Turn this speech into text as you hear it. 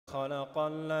خلق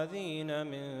الذين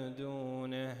من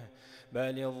دونه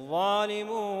بل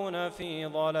الظالمون في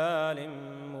ضلال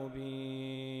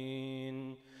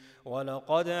مبين.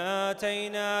 ولقد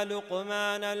آتينا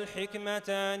لقمان الحكمة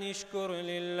أن اشكر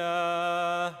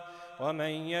لله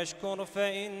ومن يشكر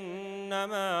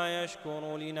فإنما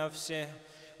يشكر لنفسه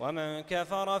ومن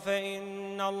كفر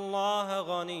فإن الله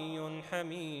غني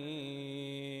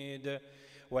حميد.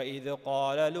 وإذ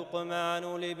قال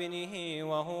لقمان لابنه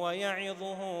وهو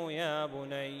يعظه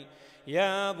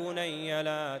يا بني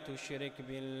لا تشرك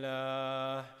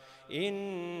بالله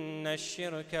إن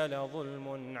الشرك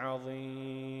لظلم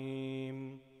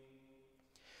عظيم.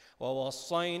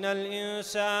 ووصينا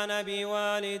الإنسان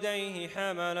بوالديه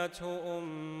حملته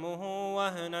أمه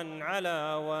وهنا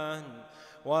على وهن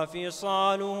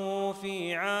وفصاله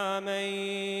في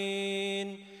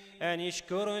عامين أن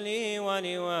اشكر لي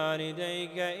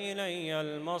ولوالديك إلي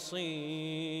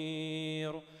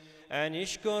المصير أن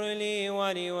اشكر لي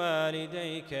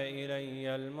ولوالديك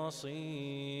إلي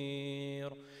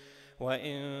المصير.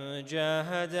 وإن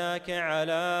جاهداك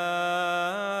على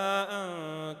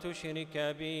أن تشرك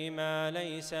بي ما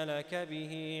ليس لك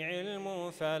به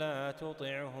علم فلا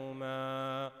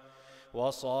تطعهما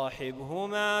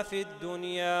وصاحبهما في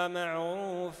الدنيا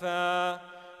معروفا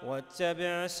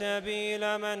واتبع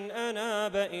سبيل من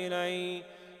أناب إلي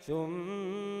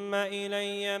ثم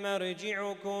إلي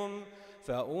مرجعكم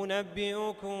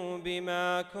فأنبئكم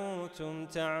بما كنتم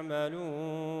تعملون.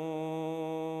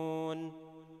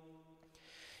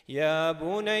 يا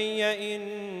بني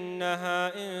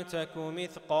إنها إن تك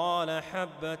مثقال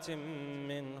حبة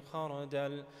من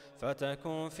خردل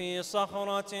فتكن في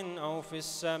صخرة أو في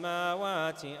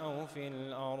السماوات أو في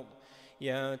الأرض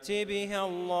يأت بها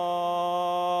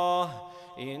الله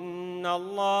إن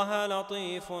الله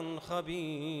لطيف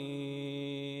خبير.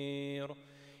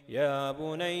 يا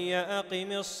بني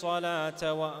أقم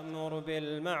الصلاة وأمر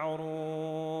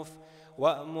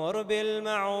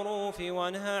بالمعروف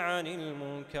وانه عن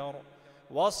المنكر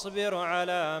واصبر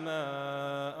على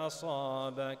ما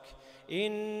أصابك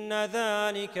إن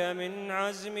ذلك من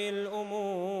عزم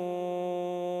الأمور.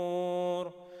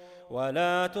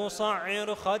 ولا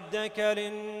تصعر خدك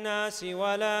للناس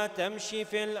ولا تمش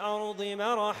في الأرض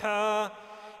مرحا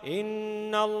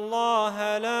إن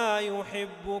الله لا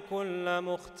يحب كل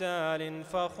مختال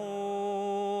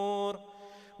فخور.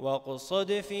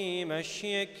 واقصد في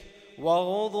مشيك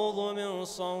واغضض من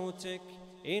صوتك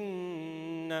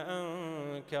إن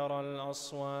أنكر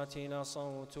الأصوات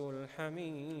لصوت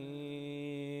الحمير.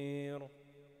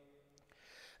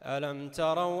 ألم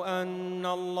تروا أن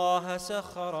الله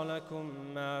سخر لكم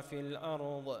ما في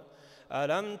الأرض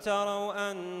ألم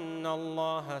تروا أن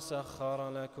الله سخر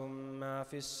لكم ما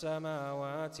في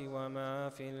السماوات وما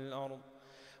في الأرض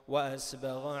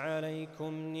وأسبغ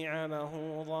عليكم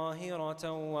نعمه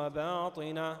ظاهرة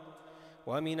وباطنة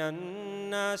ومن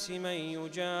الناس من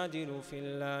يجادل في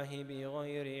الله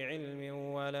بغير علم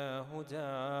ولا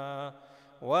هدى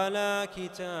ولا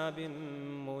كتاب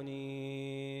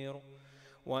منير.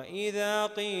 وإذا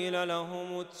قيل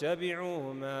لهم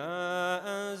اتبعوا ما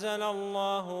أنزل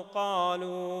الله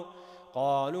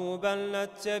قالوا بل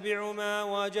نتبع ما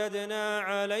وجدنا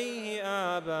عليه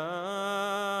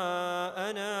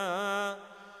آباءنا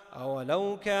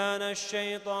أولو كان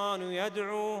الشيطان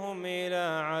يدعوهم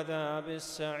إلى عذاب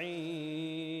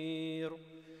السعير.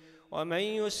 ومن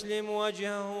يسلم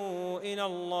وجهه إلى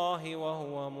الله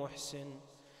وهو محسن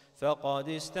فقد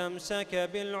استمسك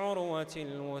بالعروة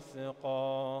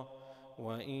الوثقى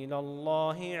وإلى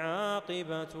الله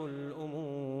عاقبة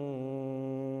الأمور.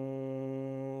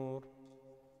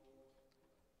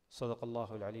 صدق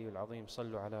الله العلي العظيم.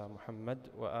 صلوا على محمد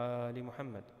وآل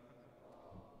محمد.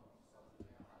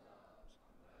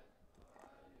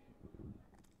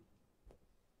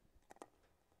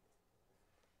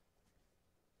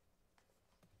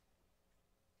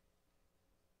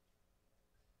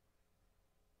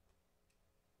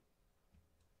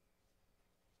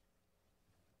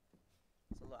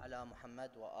 صلوا على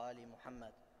محمد وآل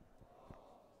محمد.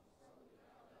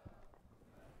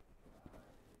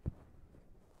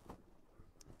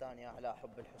 الثانية على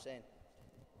حب الحسين.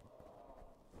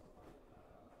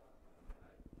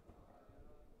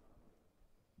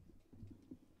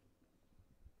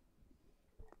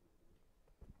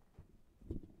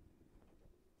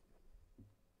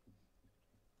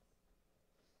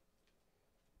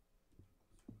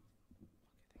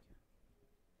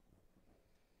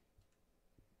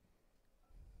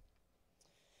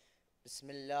 بسم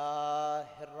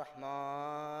الله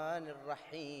الرحمن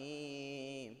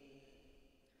الرحيم.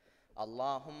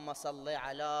 اللهم صل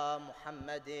على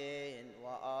محمد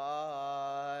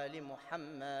وآل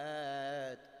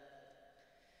محمد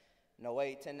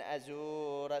نويت أن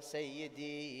أزور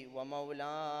سيدي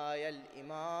ومولاي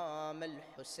الإمام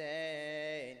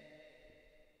الحسين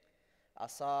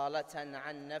أصالة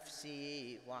عن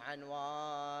نفسي وعن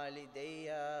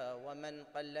والدي ومن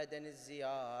قلدني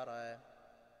الزيارة.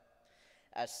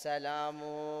 السلام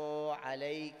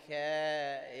عليك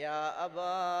يا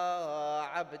أبا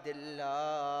عبد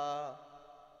الله،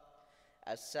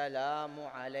 السلام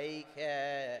عليك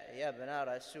يا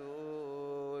ابن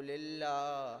رسول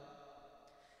الله،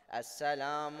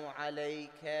 السلام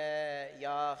عليك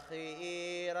يا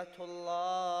خيرة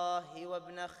الله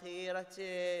وابن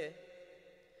خيرته،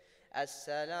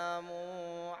 السلام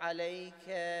عليك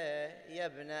يا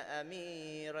ابن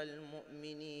أمير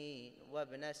المؤمنين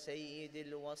وابن سيد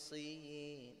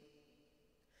الوصيين،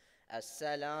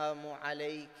 السلام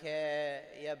عليك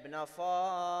يا ابن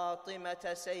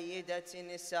فاطمة سيدة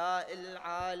نساء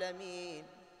العالمين،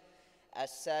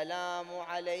 السلام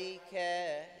عليك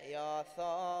يا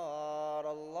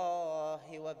ثار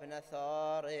الله وابن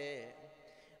ثاره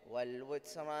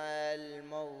والوتر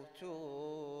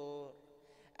الموتور،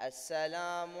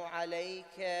 السلام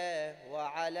عليك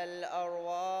وعلى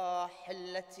الأرواح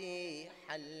التي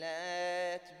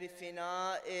حلت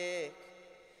بفنائك،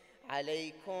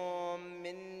 عليكم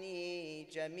مني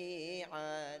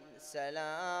جميعا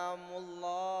سلام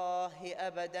الله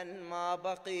أبدا ما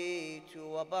بقيت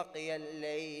وبقي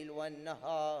الليل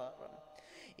والنهار.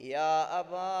 يا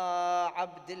أبا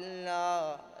عبد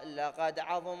الله، لقد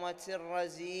عظمت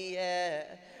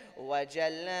الرزية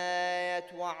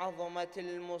وجلت وعظمت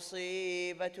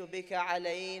المصيبة بك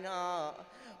علينا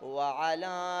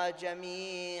وعلى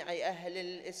جميع أهل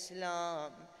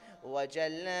الإسلام،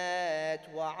 وجلت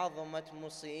وعظمت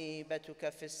مصيبتك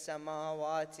في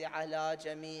السماوات على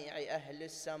جميع أهل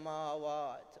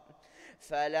السماوات.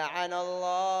 فلعن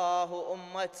الله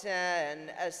أمة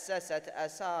أسست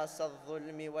أساس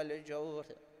الظلم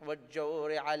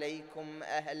والجور عليكم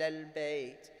أهل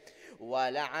البيت،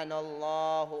 ولعن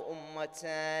الله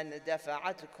أمة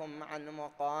دفعتكم عن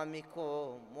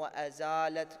مقامكم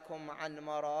وأزالتكم عن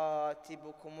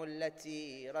مراتبكم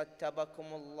التي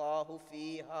رتبكم الله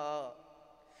فيها،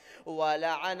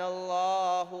 ولعن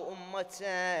الله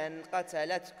أمة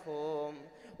قتلتكم،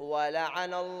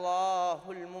 ولعن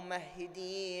الله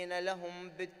الممهدين لهم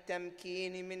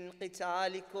بالتمكين من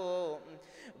قتالكم.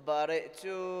 برئت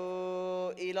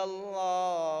إلى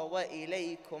الله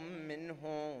وإليكم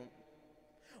منهم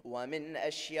ومن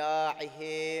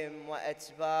أشياعهم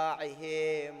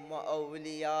وأتباعهم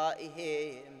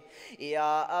وأوليائهم.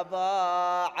 يا أبا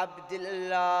عبد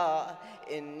الله،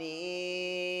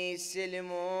 إني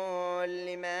سلم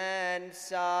لمن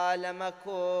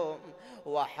سالمكم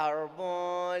وحرب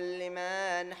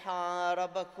لمن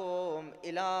حاربكم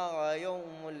إلى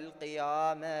يوم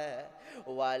القيامة.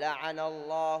 ولعن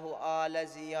الله آل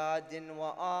زياد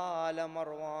وآل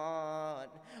مروان،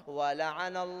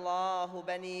 ولعن الله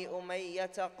بني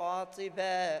أمية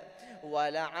قاطبة،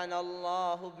 ولعن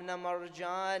الله ابن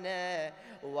مرجانة،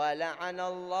 ولعن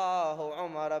الله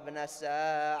عمر بن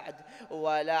سعد،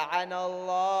 ولعن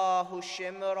الله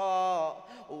شمرا،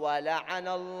 ولعن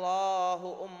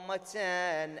الله أمة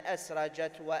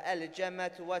أسرجت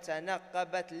وألجمت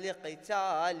وتنقبت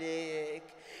لقتالك.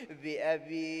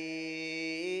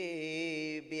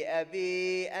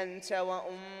 بأبي أنت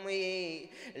وأمي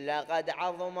لقد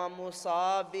عظم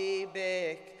مصابي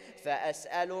بك،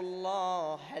 فأسأل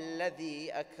الله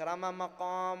الذي أكرم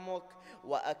مقامك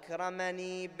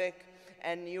وأكرمني بك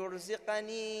أن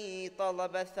يرزقني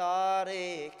طلب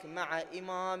ثارك مع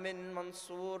إمام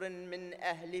منصور من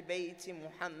أهل بيت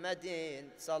محمد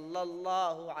صلى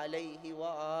الله عليه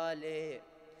وآله.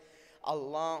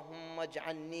 اللهم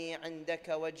اجعلني عندك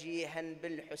وجيها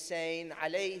بالحسين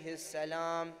عليه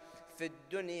السلام في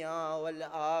الدنيا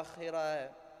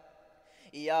والآخرة.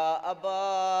 يا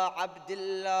أبا عبد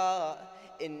الله،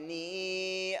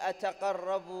 إني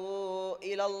أتقرب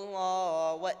إلى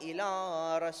الله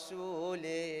وإلى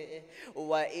رسوله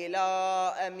وإلى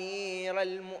أمير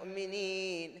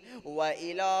المؤمنين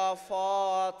وإلى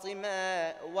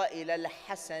فاطمة وإلى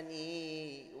الحسن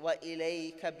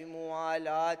وإليك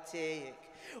بموالاتك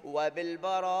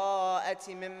وبالبراءة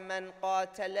ممن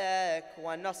قاتلك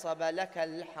ونصب لك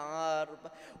الحرب،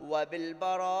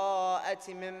 وبالبراءة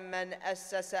ممن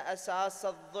أسس أساس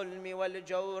الظلم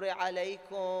والجور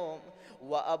عليكم،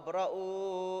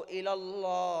 وأبرأوا إلى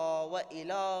الله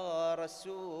وإلى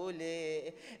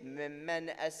رسوله ممن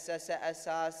أسس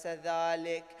أساس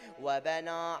ذلك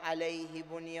وبنى عليه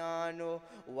بنيانه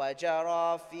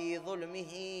وجرى في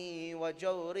ظلمه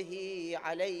وجوره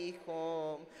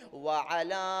عليكم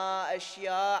وعلى وعلى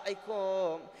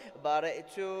أشياعكم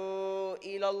برئت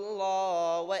إلى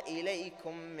الله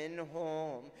وإليكم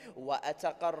منهم،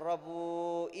 وأتقرب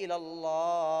إلى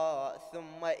الله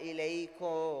ثم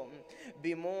إليكم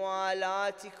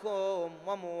بموالاتكم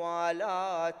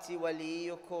وموالاة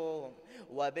وليكم،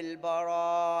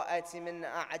 وبالبراءة من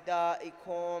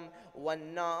أعدائكم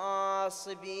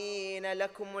والناصبين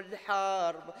لكم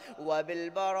الحرب،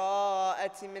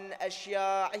 وبالبراءة من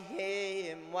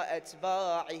أشياعهم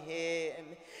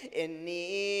وأتباعهم.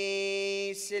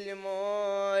 إني سلم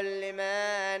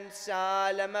لمن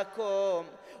سالمكم،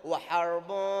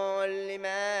 وحرب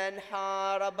لمن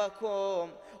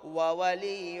حاربكم،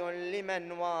 وولي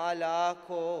لمن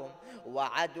والاكم،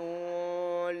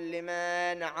 وعدو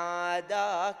لمن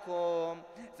عاداكم.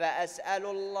 فأسأل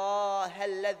الله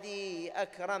الذي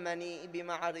أكرمني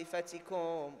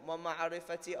بمعرفتكم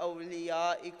ومعرفة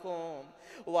أوليائكم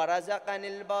ورزقني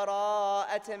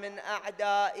البراءة من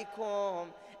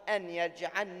أعدائكم أن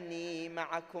يجعلني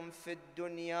معكم في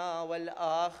الدنيا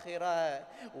والآخرة،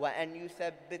 وأن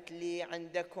يثبت لي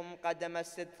عندكم قدم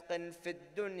صدق في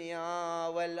الدنيا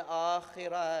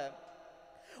والآخرة،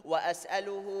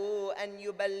 وأسأله أن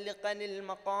يبلغني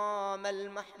المقام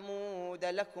المحمود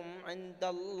لكم عند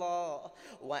الله،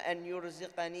 وأن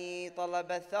يرزقني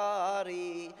طلب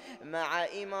ثاري مع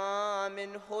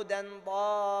إمام هدى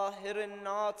ظاهر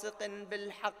ناطق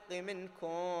بالحق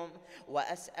منكم.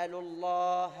 وأسأل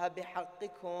الله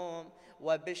بحقكم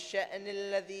وبالشأن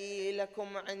الذي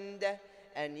لكم عنده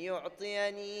أن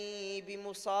يعطيني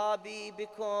بمصابي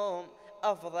بكم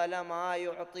أفضل ما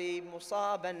يعطي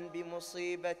مصابا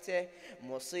بمصيبته،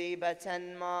 مصيبة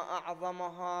ما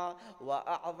أعظمها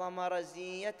وأعظم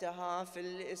رزيتها في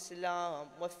الإسلام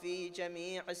وفي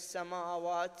جميع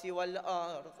السماوات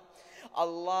والأرض.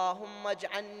 اللهم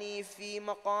اجعلني في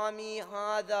مقامي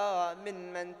هذا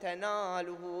ممن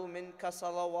تناله منك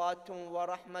صلوات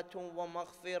ورحمة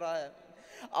ومغفرة.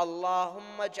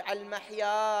 اللهم اجعل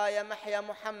محياي محيا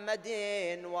محمد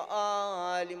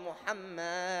وآل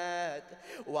محمد،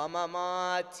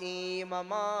 ومماتي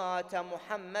ممات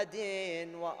محمد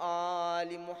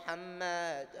وآل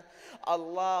محمد.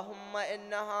 اللهم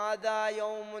إن هذا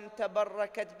يوم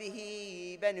تبركت به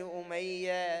بني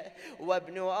أمية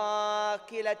وابن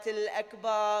آكلة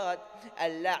الأكباد،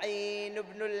 اللعين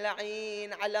ابن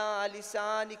اللعين على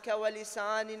لسانك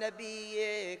ولسان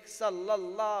نبيك صلى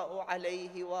الله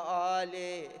عليه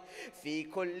وآله، في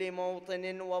كل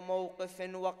موطن وموقف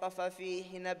وقف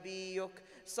فيه نبيك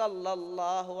صلى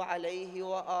الله عليه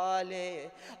وآله.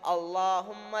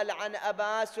 اللهم لعن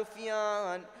أبا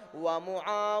سفيان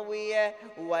ومعاوية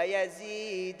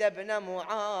ويزيد بن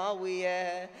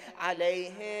معاوية،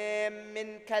 عليهم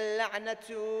منك اللعنة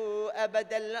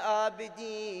أبد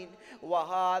الآبدين.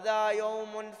 وهذا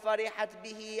يوم فرحت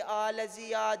به آل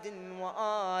زياد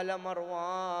وآل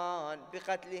مروان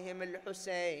بقتلهم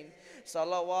الحسين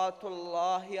صلوات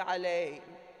الله عليه.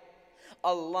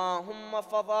 اللهم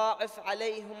فضاعف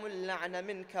عليهم اللعن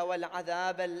منك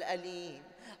والعذاب الأليم.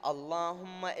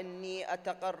 اللهم إني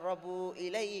أتقرب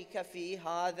إليك في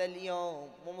هذا اليوم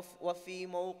وفي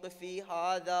موقفي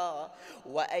هذا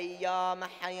وأيام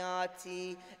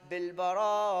حياتي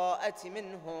بالبراءة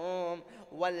منهم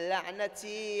واللعنة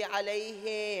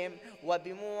عليهم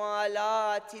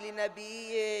وبموالاة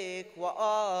لنبيك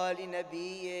وآل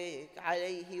نبيك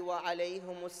عليه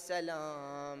وعليهم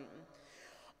السلام.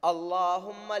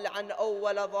 اللهم لعن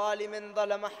أول ظالم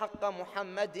ظلم حق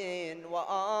محمد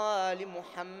وآل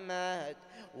محمد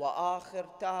وآخر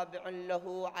تابع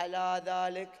له على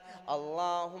ذلك.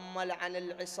 اللهم لعن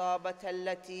العصابة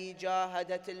التي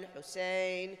جاهدت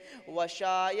الحسين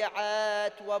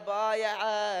وشايعت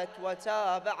وبايعت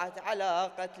وتابعت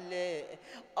على قتله،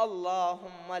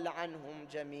 اللهم لعنهم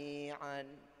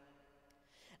جميعا.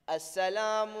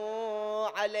 السلام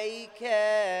عليك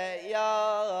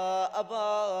يا أبا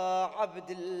عبد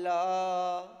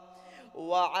الله،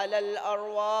 وعلى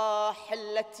الأرواح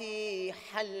التي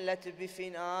حلت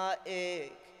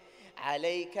بفنائك.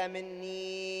 عليك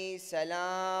مني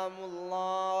سلام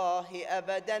الله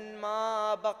أبدا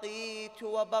ما بقيت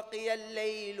وبقي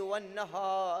الليل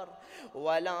والنهار،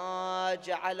 ولا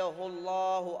جعله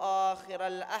الله آخر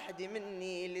العهد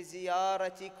مني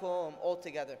لزيارتكم. All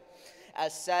together.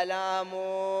 السلام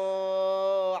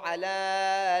على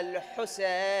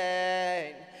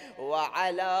الحسين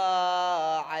وعلى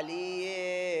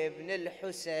علي بن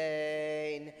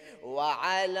الحسين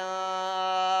وعلى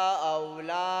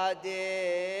أولاد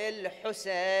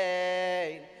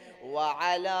الحسين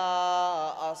وعلى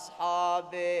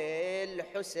أصحاب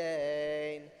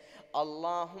الحسين.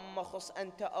 اللهم خص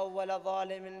أنت أول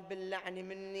ظالم باللعن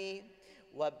مني،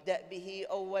 وابدأ به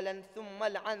أولا ثم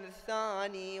العن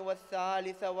الثاني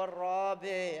والثالث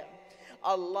والرابع.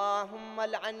 اللهم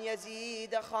لعن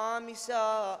يزيد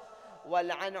خامسا،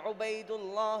 والعن عبيد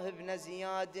الله بن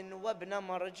زياد وابن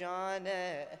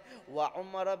مرجانة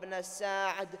وعمر بن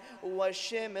سعد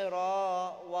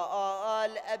وشمرا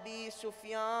وآل أبي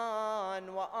سفيان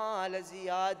وآل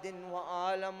زياد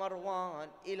وآل مروان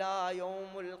إلى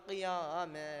يوم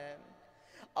القيامة.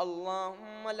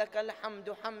 اللهم لك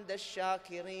الحمد حمد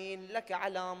الشاكرين لك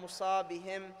على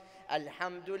مصابهم،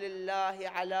 الحمد لله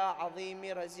على عظيم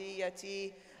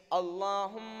رزيتي.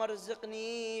 اللهم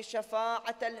ارزقني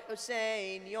شفاعة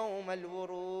الحسين يوم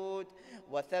الورود،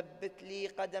 وثبت لي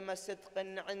قدم صدق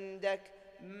عندك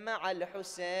مع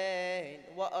الحسين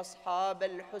وأصحاب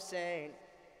الحسين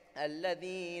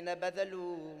الذين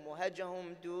بذلوا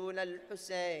مهجهم دون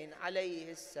الحسين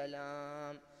عليه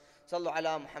السلام. صلوا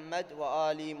على محمد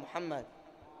وآل محمد.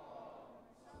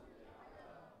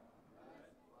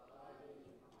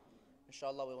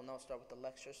 Inshallah, we will now start with the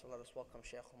lecture, so let us welcome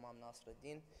Sheikh Hamam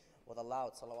Nassereddine with a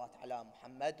loud salawat ala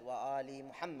Muhammad wa ali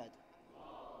Muhammad.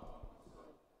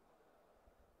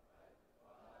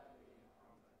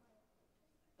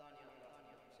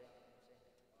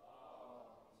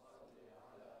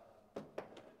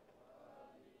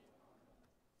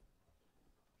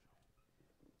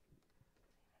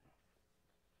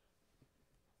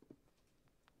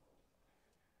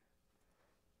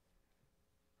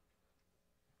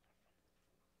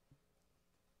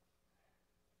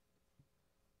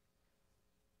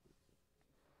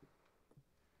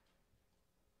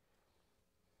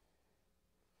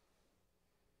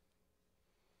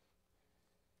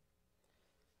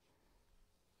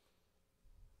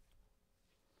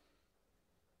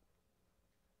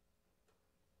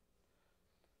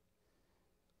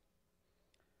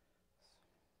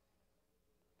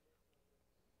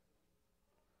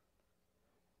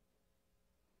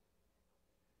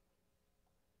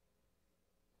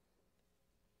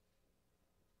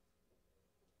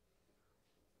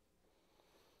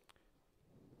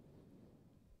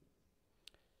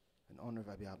 In honor of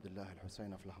Abi Abdullah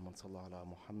al-Hussein of Lahman Sallallahu ala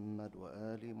Muhammad wa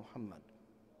Ali Muhammad.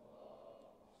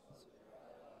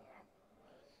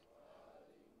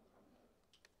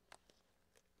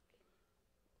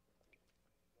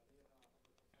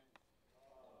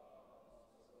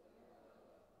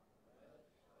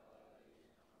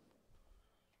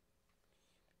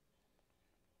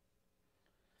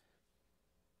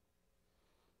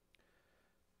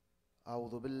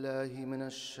 أعوذ بالله من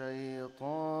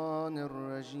الشيطان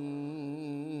الرجيم.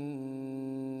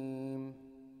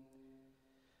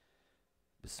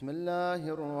 بسم الله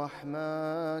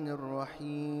الرحمن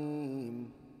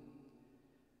الرحيم.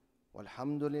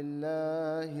 والحمد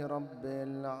لله رب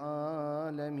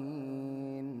العالمين،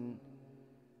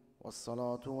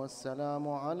 والصلاة والسلام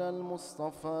على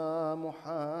المصطفى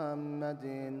محمد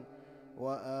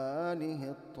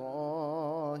وآله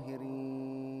الطاهرين.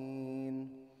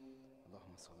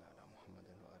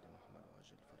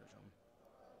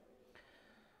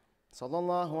 صلى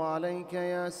الله عليك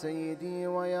يا سيدي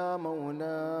ويا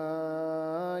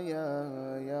مولاي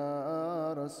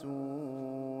يا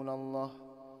رسول الله.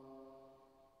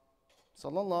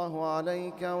 صلى الله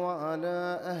عليك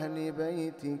وعلى أهل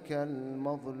بيتك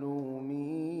المظلومين.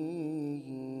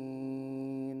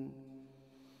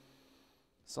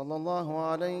 صلى الله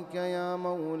عليك يا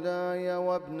مولاي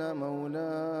وابن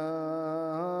مولاي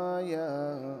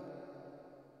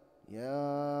يا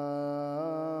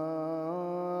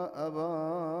أبا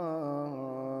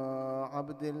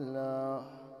عبد الله،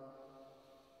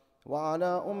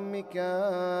 وعلى أمك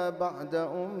بعد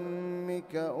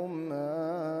أمك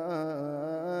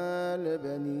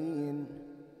البنين،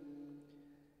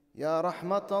 يا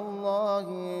رحمة الله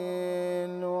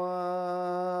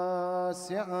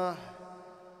الواسعة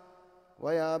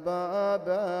ويا باب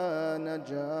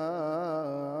نجاة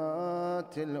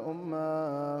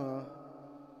الأمة.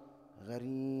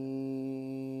 غريب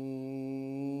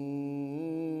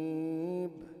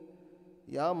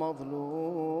يا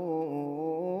مظلوم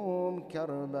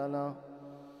كربلاء،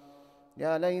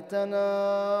 يا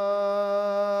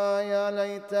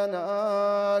ليتنا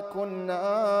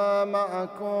كنا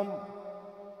معكم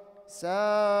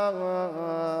سادتي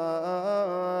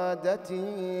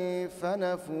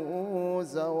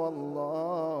فنفوز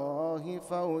والله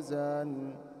فوزا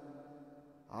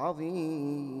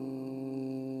عظيما.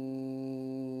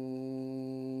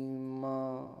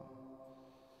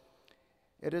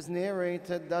 It is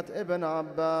narrated that Ibn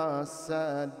Abbas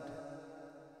said,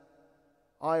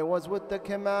 I was with the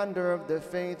commander of the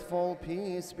faithful,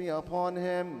 peace be upon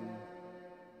him,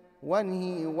 when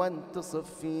he went to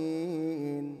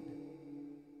Siffin.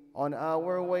 On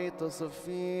our way to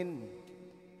Siffin,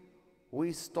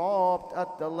 we stopped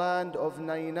at the land of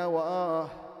Nainawa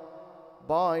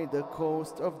by the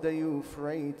coast of the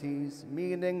Euphrates,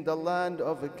 meaning the land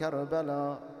of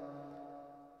Karbala.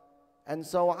 And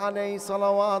so alayhi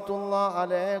salawatullah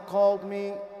alayhi called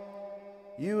me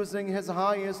using his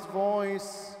highest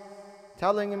voice,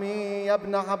 telling me, Ya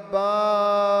ibn Abbas,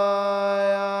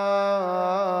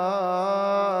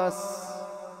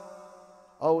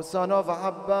 O son of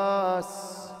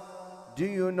Abbas, do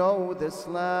you know this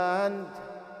land?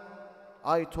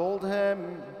 I told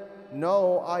him,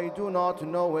 no, I do not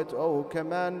know it, O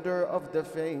commander of the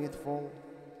faithful.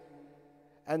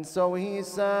 And so he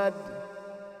said,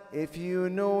 if you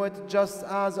knew it just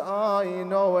as I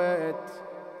know it,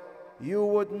 you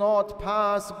would not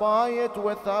pass by it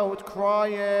without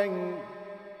crying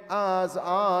as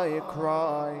I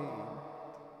cried.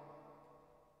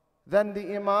 Then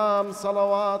the Imam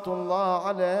salawatullah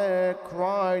alayhi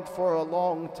cried for a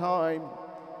long time.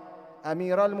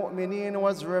 Amir al-Mu'mineen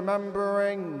was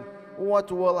remembering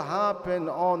what will happen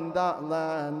on that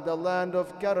land, the land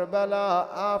of Karbala,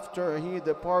 after he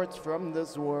departs from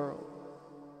this world.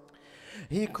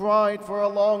 He cried for a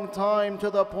long time, to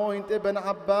the point Ibn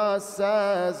Abbas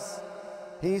says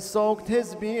he soaked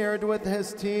his beard with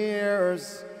his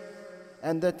tears,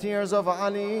 and the tears of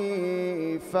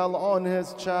Ali fell on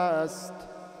his chest.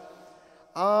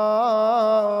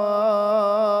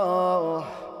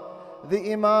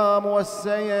 The Imam was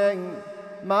saying,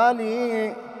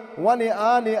 Mali wali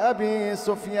Ali Abi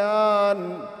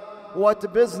Sufyan,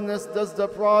 what business does the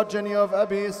progeny of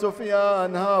Abi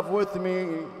Sufyan have with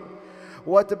me?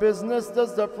 What business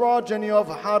does the progeny of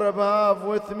Harb have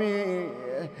with me?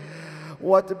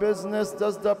 What business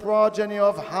does the progeny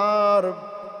of Harb,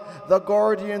 the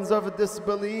guardians of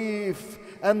disbelief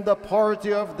and the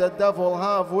party of the devil,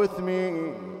 have with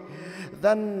me?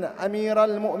 Then Amir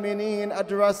al-Mu'mineen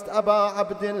addressed Aba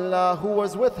Abdullah, who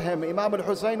was with him. Imam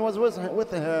Hussain was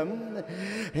with him.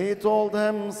 He told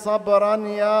him,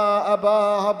 Sabran ya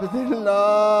Aba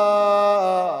Abdullah,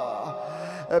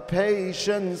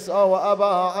 patience, O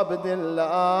Aba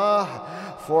Abdullah,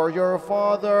 for your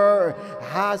father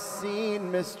has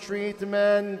seen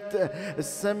mistreatment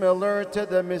similar to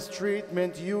the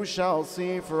mistreatment you shall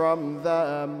see from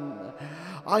them.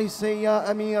 I say, Ya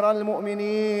Amir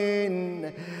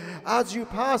al-Mu'mineen, as you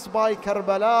pass by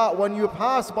Karbala, when you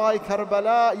pass by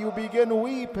Karbala, you begin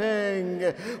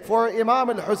weeping for Imam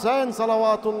al-Hussain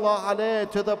salawatullah alayhi,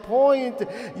 to the point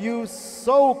you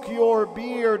soak your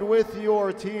beard with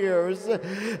your tears.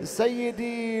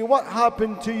 Sayyidi, what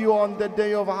happened to you on the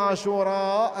day of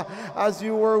Ashura as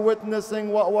you were witnessing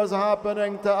what was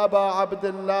happening to Aba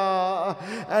Abdullah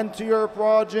and to your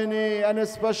progeny, and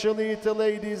especially to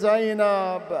Lady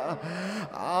Zainab?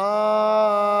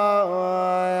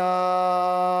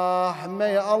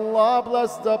 May Allah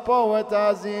bless the poet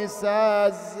as he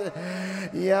says,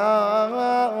 Ya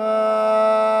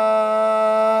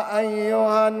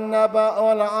ayyuhan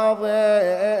naba'ul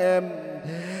azim,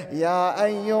 يا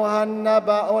أيها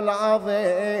النبأ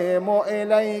العظيم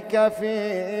إليك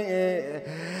في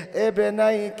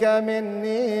ابنيك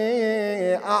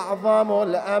مني أعظم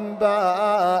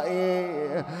الأنباء.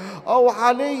 Oh,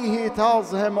 Ali, he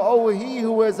tells him, oh, he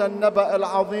who is a Naba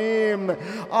al-Azim,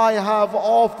 I have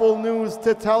awful news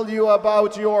to tell you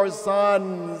about your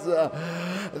sons.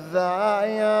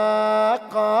 ذا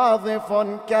قاذف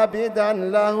كبدا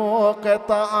له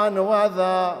قطعا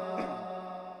وذا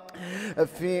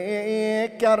في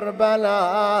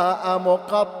كربلاء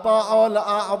مقطع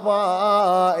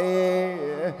الأعضاء.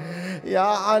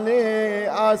 Ya Ali,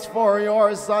 as for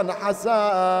your son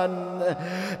Hassan,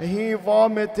 he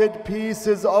vomited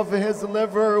pieces of his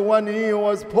liver when he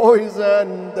was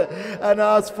poisoned. And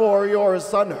as for your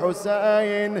son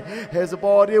Hussein, his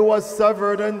body was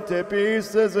severed into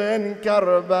pieces in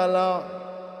Karbala.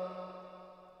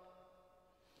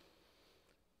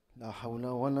 لا حول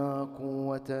ولا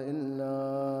قوة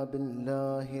إلا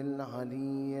بالله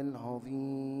العلي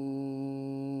العظيم.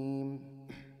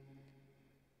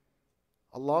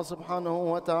 Allah subhanahu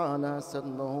wa ta'ala said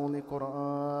in the Holy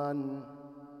Quran,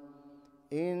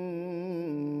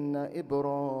 Inna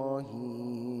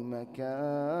Ibrahim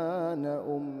kana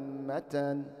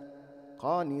ummatan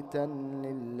qanitan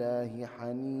lillahi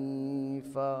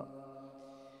hanifa.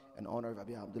 In honor of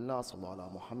Abi Abdullah sallallahu ala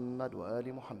Muhammad wa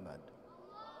ali Muhammad.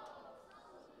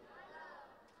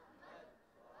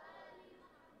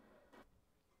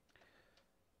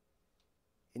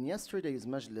 In yesterday's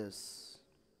Majlis,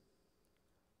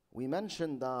 we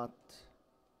mentioned that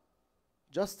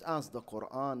just as the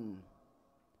Quran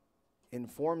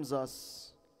informs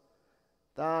us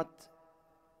that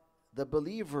the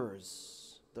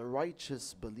believers, the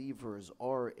righteous believers,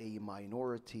 are a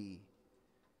minority,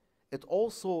 it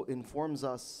also informs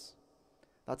us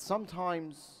that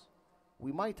sometimes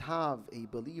we might have a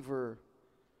believer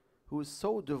who is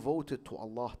so devoted to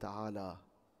Allah Ta'ala,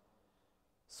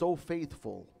 so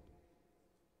faithful,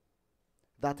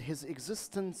 that his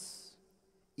existence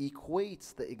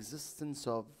equates the existence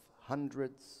of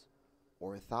hundreds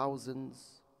or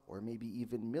thousands or maybe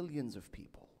even millions of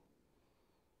people.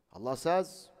 Allah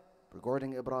says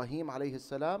regarding Ibrahim alayhi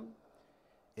salam,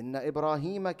 Inna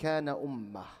Ibrahim kana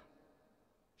ummah.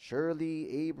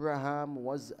 Surely Abraham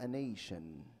was a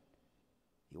nation.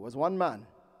 He was one man,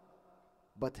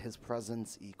 but his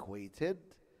presence equated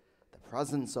the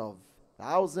presence of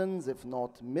thousands, if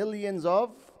not millions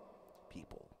of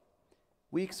people.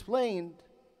 We explained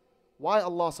why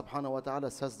Allah subhanahu wa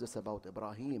ta'ala says this about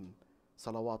Ibrahim,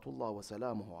 salawatullah wa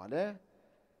salamuhu alayh.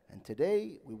 And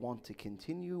today we want to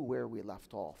continue where we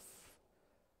left off.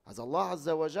 As Allah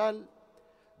Azza wa Jal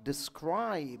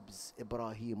describes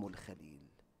Ibrahim al-Khalil,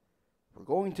 we're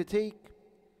going to take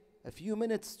a few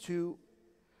minutes to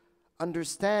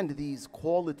understand these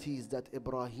qualities that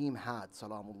Ibrahim had,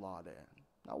 salamullah alayh.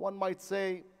 Now one might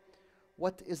say,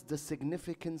 what is the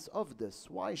significance of this?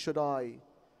 Why should I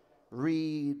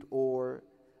read or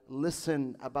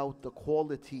listen about the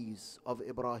qualities of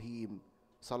Ibrahim,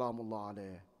 salamullah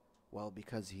alayh? Well,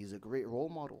 because he's a great role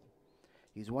model.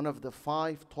 He's one of the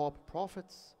 5 top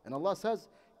prophets. And Allah says,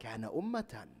 Kana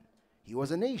ummatan. He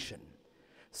was a nation.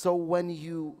 So when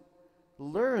you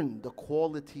learn the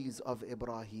qualities of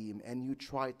Ibrahim and you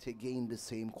try to gain the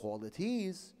same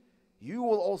qualities, you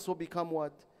will also become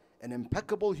what? An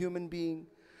impeccable human being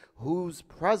whose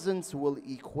presence will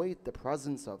equate the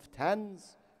presence of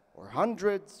tens or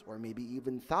hundreds or maybe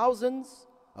even thousands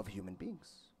of human beings.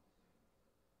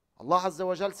 Allah Azza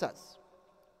wa Jal says,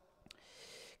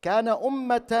 كَانَ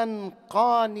أُمَّةً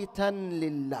قَانِتًا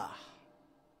لِلَّهِ.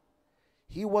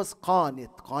 He was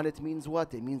qanit. Qanit means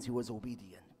what? It means he was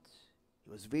obedient.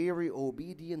 He was very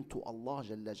obedient to Allah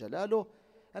Jalla Jalaluh.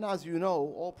 And as you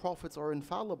know, all prophets are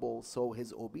infallible, so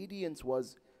his obedience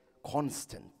was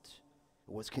constant.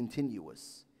 It was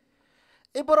continuous.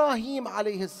 Ibrahim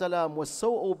alayhi salam was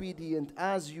so obedient,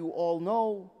 as you all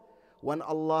know, when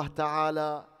Allah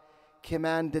Ta'ala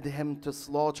commanded him to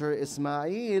slaughter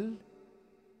Ismail,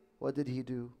 what did he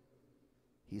do?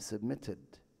 He submitted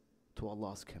to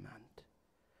Allah's command.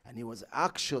 And he was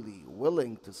actually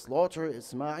willing to slaughter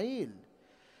Ismail.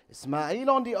 Ismail,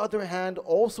 on the other hand,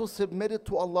 also submitted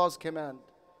to Allah's command.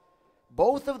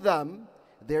 Both of them,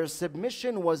 their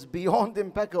submission was beyond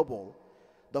impeccable.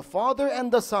 The father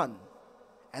and the son.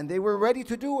 And they were ready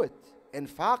to do it. In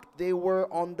fact, they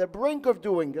were on the brink of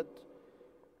doing it.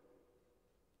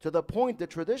 To the point the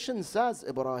tradition says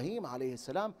Ibrahim alayhi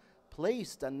salam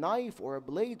placed a knife or a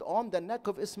blade on the neck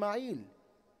of Ismail.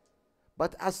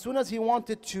 But as soon as he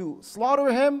wanted to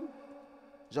slaughter him,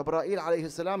 Jibreel alayhi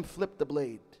salam flipped the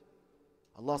blade.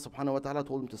 Allah subhanahu wa ta'ala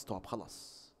told him to stop.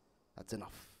 Khalas. That's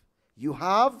enough. You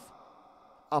have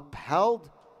upheld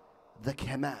the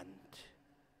command.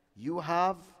 You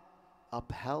have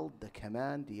upheld the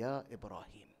command, Ya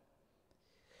Ibrahim.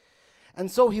 And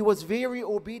so he was very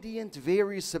obedient,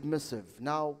 very submissive.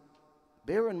 Now,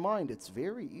 bear in mind, it's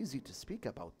very easy to speak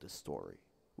about this story.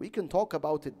 We can talk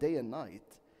about it day and night.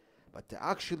 But to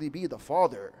actually be the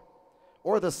father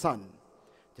or the son,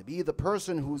 to be the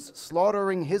person who's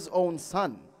slaughtering his own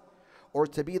son, or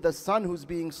to be the son who's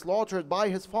being slaughtered by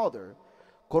his father,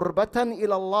 qurbatan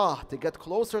ilallah, to get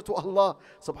closer to Allah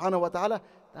subhanahu wa ta'ala,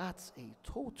 that's a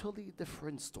totally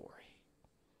different story.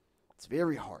 It's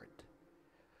very hard.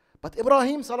 But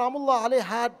Ibrahim salamullah alayhi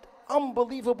had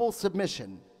unbelievable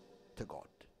submission to God.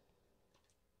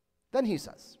 Then he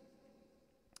says,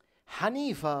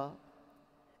 Hanifa,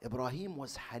 Ibrahim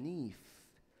was Hanif.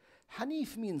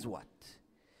 Hanif means what?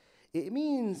 It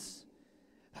means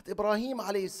that Ibrahim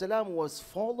alayhi salam was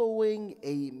following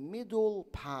a middle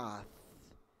path.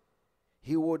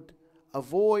 He would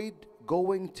avoid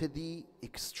going to the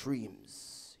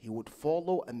extremes. He would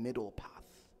follow a middle path.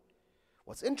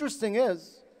 What's interesting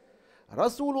is,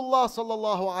 Rasulullah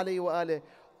sallallahu alayhi wa alayhi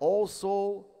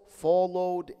also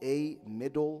followed a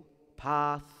middle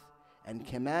path and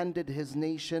commanded his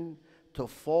nation to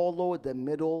follow the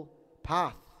middle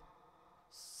path,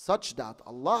 such that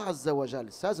Allah Azza wa Jal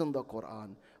says in the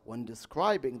Quran, when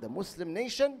describing the Muslim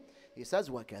nation, He says,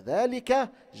 وَكَذَلِكَ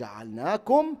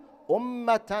جَعَلْنَاكُمْ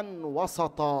أُمَّةً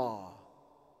وَسَطًا.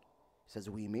 He says,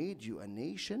 we made you a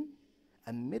nation,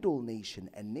 a middle nation,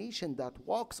 a nation that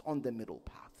walks on the middle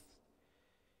path.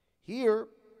 Here,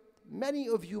 many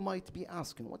of you might be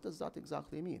asking, what does that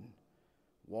exactly mean?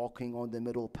 walking on the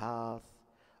middle path,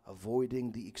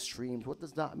 avoiding the extremes. What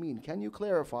does that mean? Can you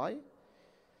clarify?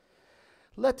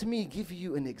 Let me give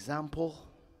you an example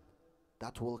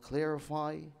that will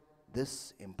clarify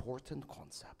this important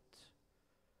concept.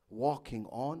 Walking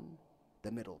on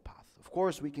the middle path. Of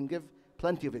course, we can give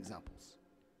plenty of examples,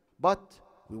 but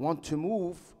we want to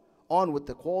move on with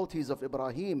the qualities of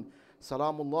Ibrahim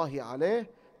salamullahi alayh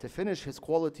to finish his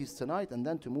qualities tonight, and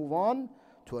then to move on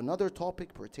to another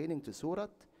topic pertaining to Surat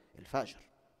Al-Fajr.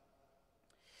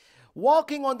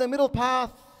 Walking on the middle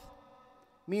path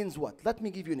means what? Let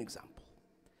me give you an example.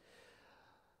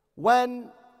 When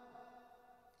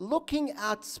looking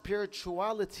at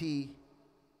spirituality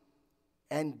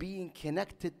and being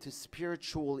connected to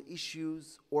spiritual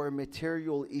issues or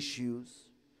material issues,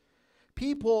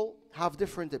 people have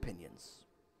different opinions.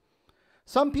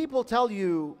 Some people tell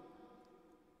you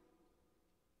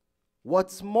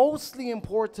what's mostly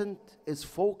important is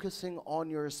focusing on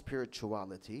your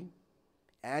spirituality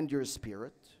and your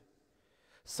spirit,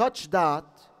 such that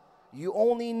you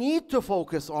only need to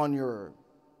focus on your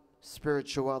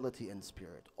spirituality and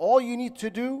spirit. All you need to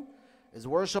do is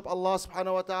worship Allah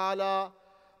subhanahu wa ta'ala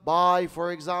by,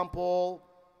 for example,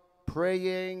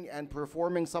 praying and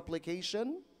performing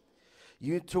supplication.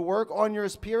 You need to work on your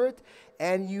spirit,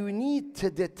 and you need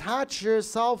to detach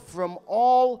yourself from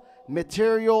all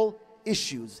material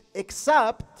issues,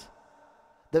 except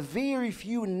the very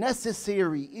few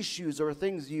necessary issues or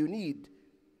things you need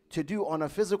to do on a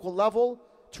physical level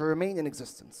to remain in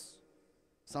existence.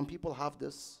 Some people have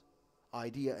this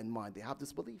idea in mind, they have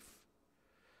this belief.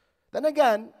 Then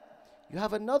again, you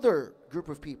have another group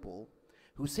of people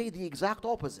who say the exact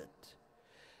opposite.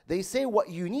 They say what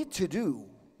you need to do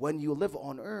when you live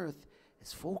on earth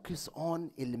is focus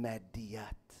on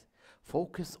il-maddiyat,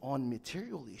 focus on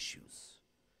material issues.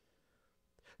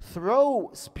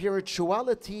 Throw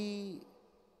spirituality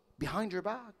behind your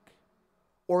back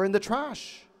or in the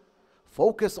trash.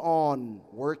 Focus on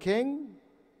working,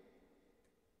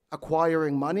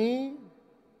 acquiring money,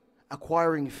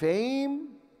 acquiring fame,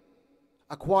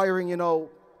 acquiring,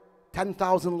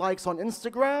 10,000 likes on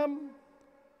Instagram.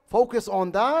 Focus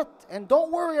on that, and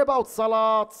don't worry about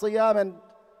salat, siyam, and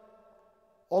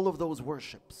all of those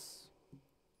worships.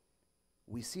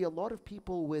 We see a lot of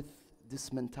people with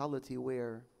this mentality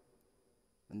where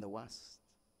in the West,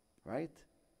 right?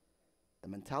 The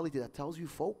mentality that tells you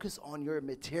focus on your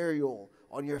material,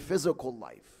 on your physical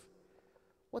life.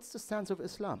 What's the stance of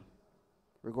Islam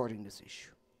regarding this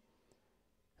issue?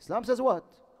 Islam says what?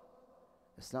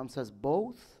 Islam says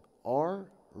both are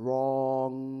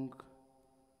wrong.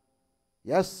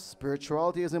 Yes,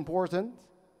 spirituality is important,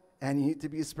 and you need to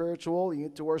be spiritual, you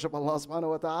need to worship Allah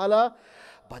subhanahu wa ta'ala,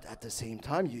 but at the same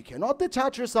time, you cannot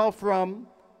detach yourself from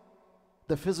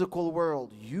the physical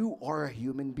world. You are a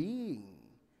human being,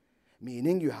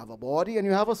 meaning you have a body and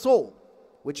you have a soul,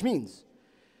 which means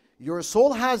your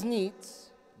soul has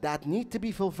needs that need to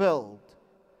be fulfilled.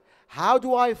 How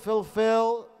do I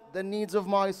fulfill the needs of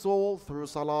my soul? Through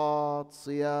salat,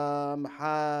 siyam,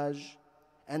 hajj,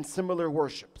 and similar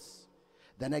worships.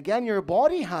 Then again, your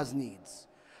body has needs.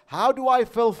 How do I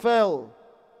fulfill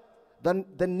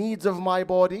the needs of my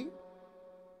body?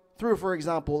 Through, for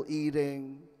example,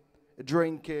 eating,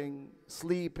 drinking,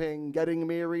 sleeping, getting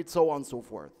married, so on and so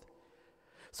forth.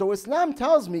 So Islam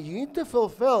tells me you need to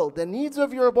fulfill the needs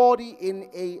of your body in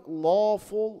a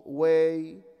lawful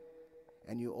way.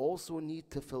 And you also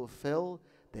need to fulfill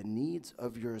the needs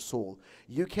of your soul.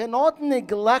 You cannot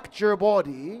neglect your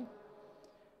body,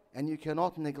 and you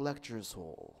cannot neglect your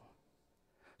soul.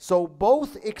 So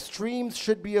both extremes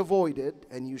should be avoided,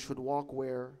 and you should walk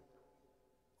where?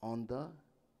 On the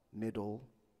middle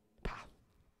path.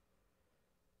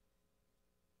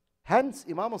 Hence,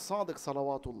 Imam al-Sadiq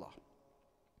salawatullah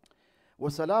wa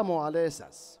salamu alayhi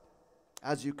says,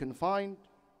 as you can find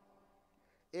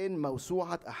in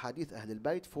Mawsu'at Ahadith Ahl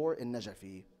al-Bayt for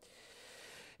Al-Najafi,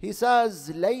 he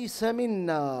says, ليس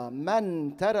منا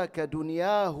من ترك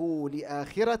دنياه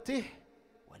لآخرته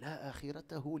ولا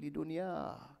آخرته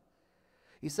لدنياه.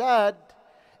 He said,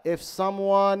 if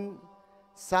someone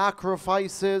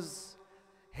sacrifices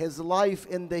his life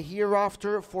in the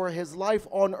hereafter for his life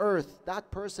on earth, that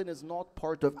person is not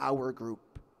part of our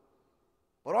group.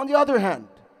 But on the other hand,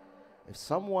 if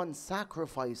someone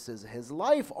sacrifices his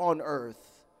life on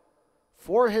earth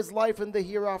for his life in the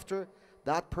hereafter,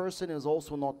 that person is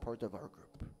also not part of our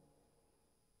group.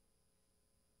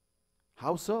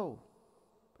 How so?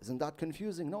 Isn't that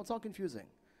confusing? No, it's not confusing.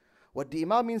 What the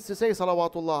Imam means to say,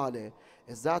 salawatullah alayh,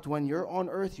 is that when you're on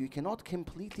earth, you cannot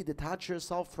completely detach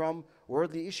yourself from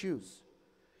worldly issues.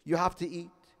 You have to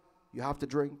eat, you have to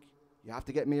drink, you have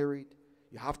to get married,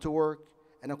 you have to work,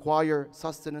 and acquire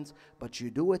sustenance, but you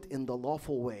do it in the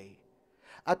lawful way.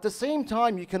 At the same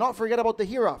time, you cannot forget about the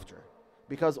hereafter,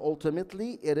 because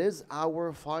ultimately it is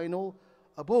our final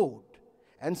abode.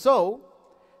 And so,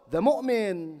 the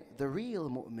mu'min, the real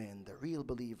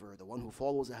believer, the one who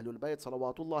follows Ahlul Bayt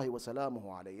salawatullahi wa salamuhu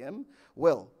alayhim,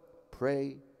 will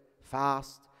pray,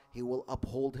 fast, he will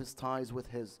uphold his ties with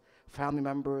his family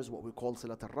members, what we call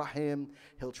Silat al-Rahim.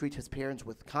 He'll treat his parents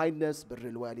with kindness,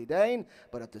 Birrul Walidain,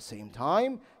 but at the same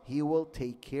time, he will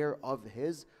take care of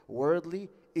his worldly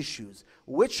issues.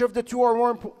 Which of the two are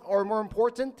more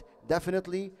important?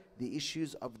 Definitely the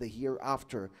issues of the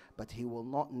hereafter, but he will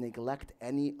not neglect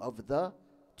any of the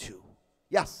two.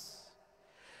 Yes,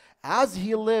 as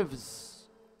he lives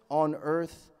on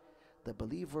earth, the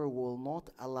believer will not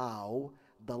allow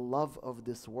the love of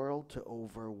this world to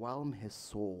overwhelm his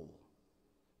soul.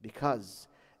 Because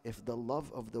if the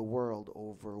love of the world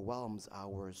overwhelms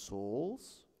our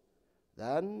souls,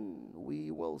 then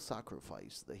we will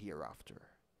sacrifice the hereafter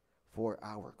for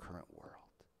our current world.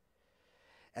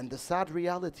 And the sad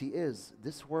reality is,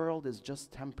 this world is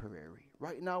just temporary.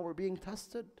 Right now we're being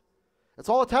tested. It's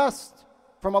all a test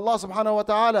from Allah subhanahu wa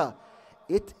ta'ala.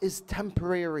 It is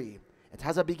temporary. It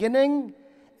has a beginning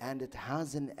and it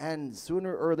has an end.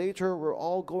 Sooner or later, we're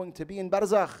all going to be in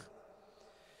barzakh.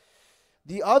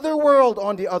 The other world,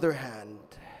 on the other hand,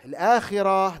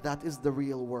 al-akhirah, that is the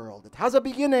real world. It has a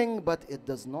beginning, but it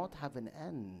does not have an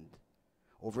end.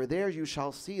 Over there, you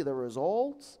shall see the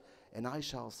results, and I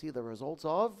shall see the results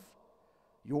of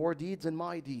your deeds and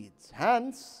my deeds.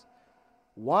 Hence,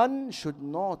 one should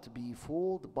not be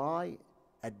fooled by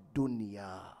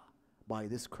ad-dunya, by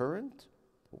this current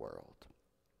world.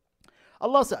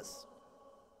 Allah says,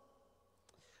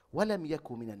 وَلَمْ يَكُ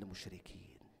مِنَ الْمُشْرِكِينَ.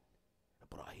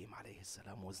 Ibrahim alayhi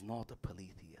salam was not a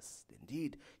polytheist.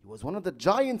 Indeed, he was one of the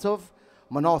giants of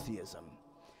monotheism.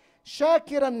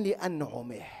 شَاكِرًا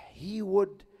لِأَنْعُمِهِ. He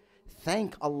would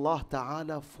thank Allah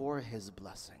Ta'ala for his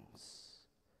blessings.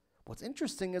 What's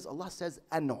interesting is Allah says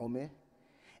أَنْعُمِهِ,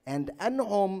 and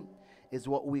an'um is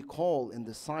what we call in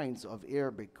the science of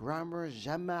Arabic grammar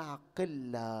جَمَعْ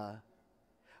قِلَّةٍ,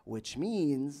 which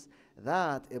means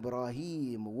that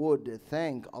Ibrahim would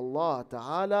thank Allah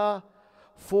Ta'ala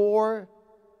for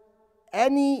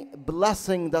any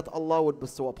blessing that Allah would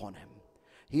bestow upon him.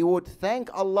 He would thank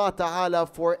Allah Ta'ala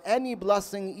for any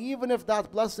blessing, even if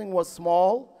that blessing was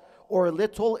small or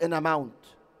little in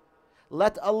amount.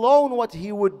 Let alone what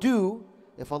he would do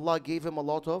if Allah gave him a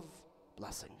lot of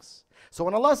blessings. So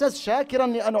when Allah says,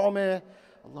 شَاكِرًا لِأَنْعُمِهِ,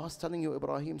 Allah is telling you,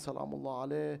 Ibrahim salamullah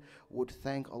alayh would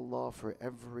thank Allah for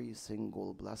every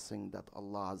single blessing that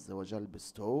Allah Azza wa Jal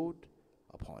bestowed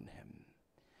upon him.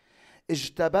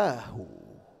 اجتباه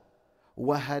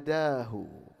وهداه.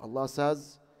 Allah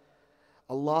says,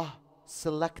 Allah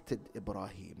selected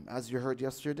Ibrahim. As you heard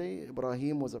yesterday,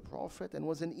 Ibrahim was a prophet and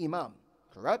was an imam,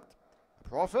 correct? A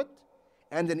prophet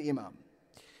and an imam.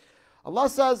 Allah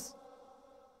says,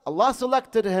 Allah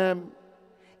selected him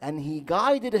and he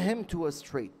guided him to a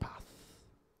straight path.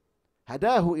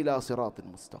 هداه إلى صراط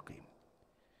مستقيم.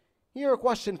 Here a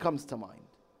question comes to mind.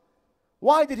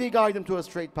 Why did he guide him to a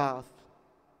straight path?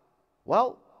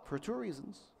 Well, for two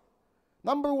reasons.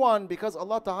 Number one, because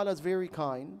Allah Ta'ala is very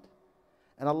kind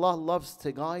and Allah loves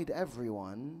to guide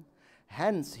everyone.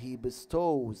 Hence, He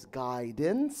bestows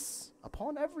guidance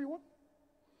upon everyone.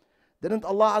 Didn't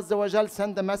Allah Azza wa Jal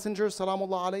send the messengers,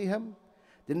 salamullah alayhim?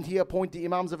 Didn't He appoint the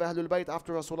Imams of Ahlul Bayt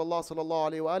after Rasulullah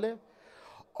sallallahu alayhi wa alayhi?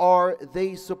 Are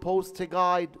they supposed to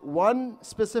guide one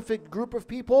specific group of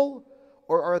people,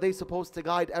 or are they supposed to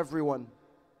guide everyone?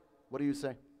 What do you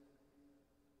say?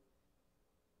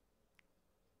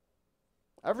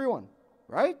 Everyone,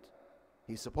 right?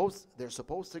 They're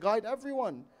supposed to guide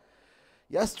everyone.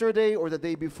 Yesterday or the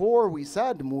day before, we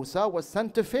said Musa was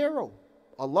sent to Pharaoh.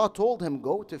 Allah told him,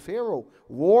 go to Pharaoh,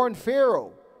 warn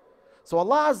Pharaoh. So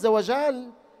Allah Azza wa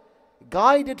Jal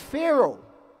guided Pharaoh.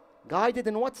 Guided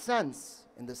in what sense?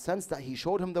 In the sense that He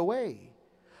showed him the way.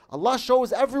 Allah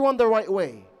shows everyone the right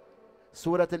way.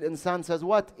 Surat Al-Insan says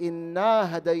what? Inna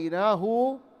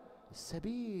hadaynahu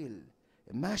sabil.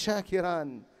 Imma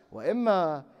shakiran wa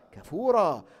imma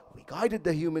kafura. We guided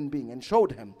the human being and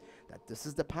showed him that this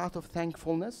is the path of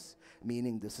thankfulness,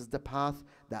 meaning this is the path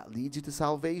that leads you to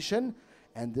salvation,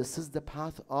 and this is the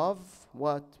path of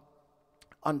what?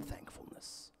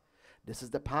 Unthankfulness. This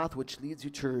is the path which leads you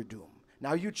to your doom.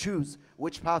 Now you choose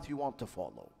which path you want to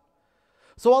follow.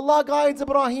 So Allah guides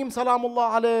Ibrahim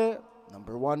salamullah alayh.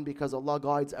 Number one, because Allah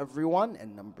guides everyone.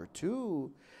 And number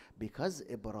two, because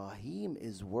Ibrahim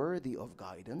is worthy of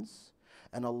guidance.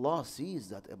 And Allah sees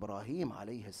that Ibrahim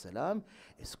alayhi salam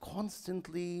is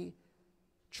constantly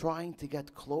trying to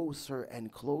get closer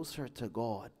and closer to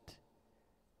God.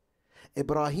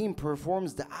 Ibrahim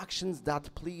performs the actions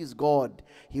that please God.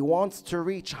 He wants to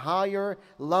reach higher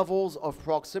levels of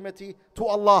proximity to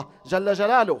Allah Jalla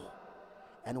Jalaluh.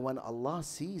 And when Allah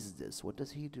sees this, what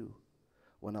does He do?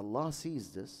 When Allah sees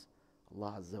this,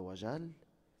 Allah Azza wa Jal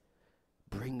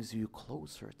brings you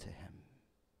closer to Him.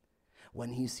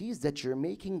 When He sees that you're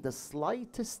making the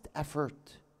slightest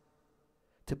effort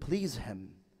to please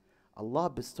Him, Allah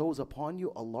bestows upon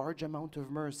you a large amount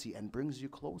of mercy and brings you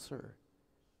closer.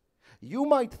 You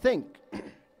might think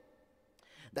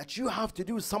that you have to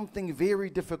do something very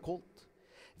difficult,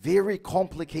 very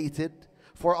complicated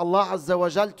for Allah Azza wa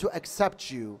Jal to accept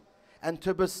you and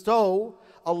to bestow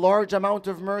a large amount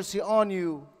of mercy on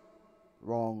you.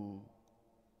 Wrong.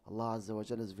 Allah Azza wa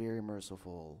Jal is very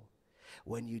merciful.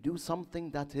 When you do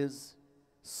something that is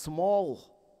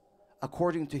small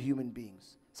according to human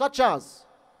beings, such as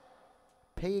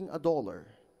paying $1,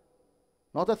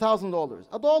 not $1,000,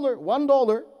 $1,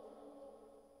 $1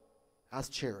 as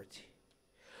charity,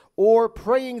 or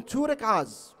praying 2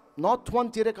 rak'ahs, not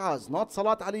 20 rak'ahs, not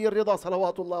Salat alayhi rida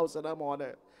salawatullah wa salamu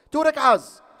alayhi, 2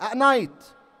 rak'ahs at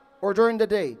night or during the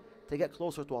day to get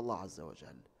closer to Allah Azza wa Jal.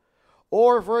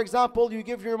 Or for example, you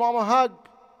give your mom a hug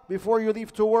before you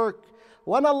leave to work.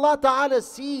 When Allah Ta'ala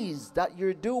sees that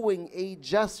you're doing a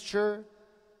gesture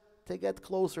to get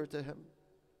closer to Him,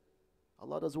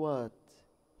 Allah does what?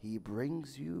 He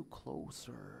brings you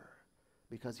closer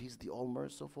because He's the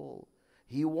All-Merciful.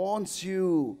 He wants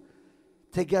you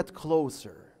to get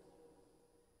closer.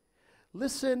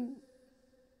 Listen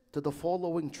to the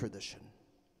following tradition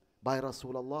by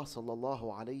Rasulullah sallallahu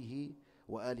alayhi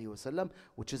wa alihi wasallam,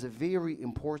 which is a very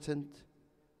important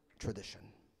tradition.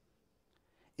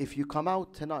 If you come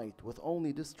out tonight with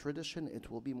only this tradition, it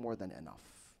will be more than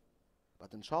enough.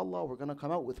 But inshallah, we're going to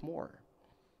come out with more.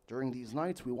 During these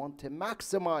nights, we want to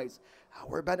maximize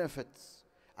our benefits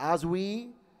as we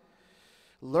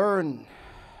learn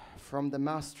from the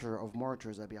master of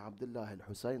martyrs, Abi Abdullah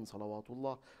Al-Hussain,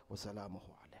 salawatullah wa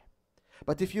salamuhu alayh.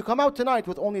 But if you come out tonight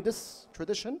with only this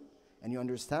tradition and you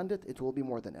understand it, it will be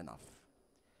more than enough.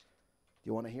 Do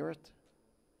you want to hear it?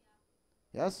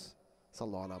 Yes?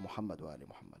 Sallu ala Muhammad wa ali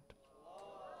Muhammad.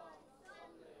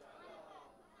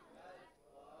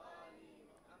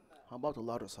 How about a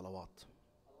lot of salawat?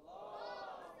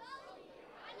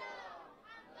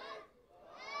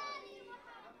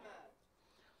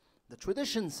 The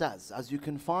tradition says, as you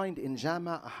can find in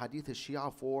Jama' Ahadith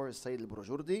al-Shia for Sayyid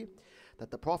al-Burjurdi, that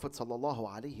the Prophet sallallahu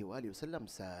alayhi wa sallam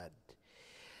said,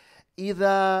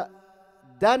 إِذَا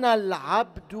دَنَا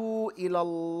الْعَبْدُ إِلَى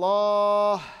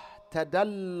اللَّهِ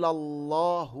تَدَلَّ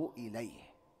اللَّهُ إِلَيْهِ.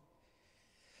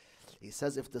 He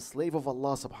says, if the slave of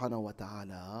Allah subhanahu wa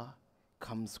ta'ala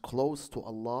comes close to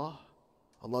Allah,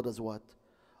 Allah does what?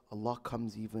 Allah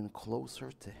comes even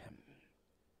closer to him.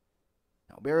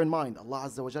 Now bear in mind, Allah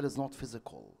Azza wa Jalla is not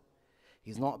physical.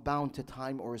 He's not bound to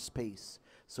time or space.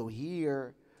 So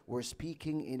here we're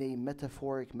speaking in a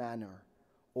metaphoric manner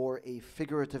or a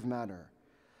figurative manner.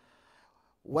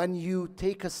 When you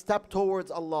take a step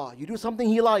towards Allah, you do something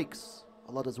He likes,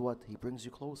 Allah does what? He brings you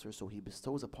closer. So He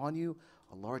bestows upon you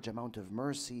a large amount of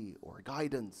mercy or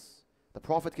guidance. The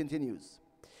Prophet continues.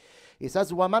 He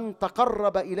says, وَمَنْ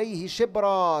تَقَرَّبَ إِلَيْهِ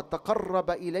شِبْرًا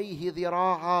تَقَرَّبَ إِلَيْهِ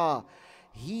ذِرَاعًا.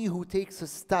 He who takes a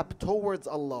step towards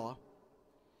Allah,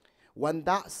 when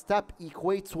that step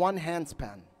equates 1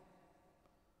 handspan,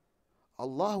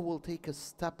 Allah will take a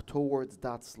step towards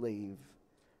that slave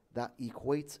that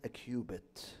equates a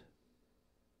cubit,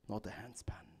 not a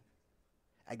handspan.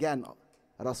 Again,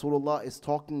 Rasulullah is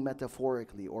talking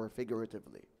metaphorically or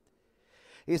figuratively.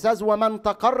 He says, وَمَنْ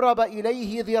تَقَرَّبَ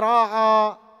إِلَيْهِ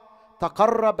ذِرَاعًا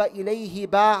تَقَرَّبَ إِلَيْهِ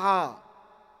بَاعًا.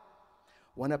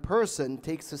 When a person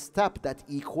takes a step that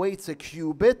equates a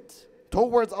cubit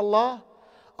towards Allah,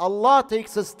 Allah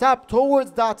takes a step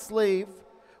towards that slave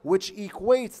which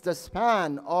equates the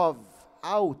span of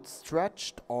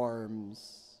outstretched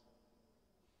arms.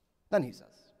 Then he says,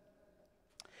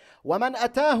 وَمَنْ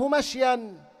أَتَاهُ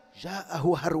مَشْيًا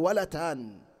جَاءَهُ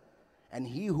هَرْوَلَةً. And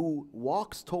he who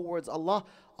walks towards Allah,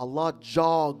 Allah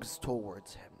jogs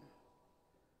towards him.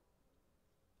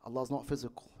 Allah is not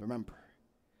physical, remember.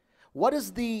 What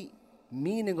is the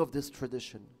meaning of this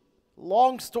tradition?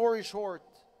 Long story short,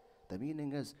 the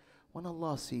meaning is when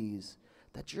Allah sees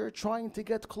that you're trying to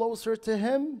get closer to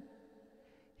Him,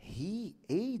 He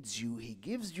aids you, He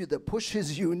gives you the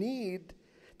pushes you need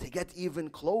to get even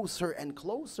closer and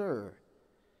closer.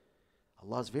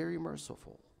 Allah is very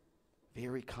merciful,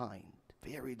 very kind,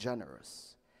 very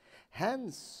generous.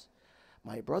 Hence,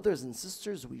 my brothers and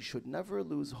sisters, we should never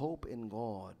lose hope in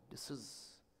God. This is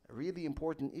a really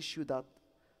important issue that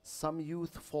some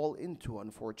youth fall into,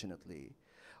 unfortunately.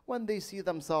 When they see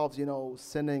themselves,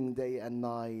 sinning day and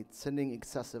night, sinning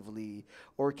excessively,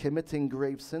 or committing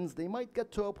grave sins, they might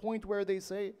get to a point where they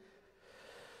say,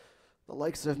 the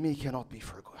likes of me cannot be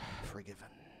forgiven.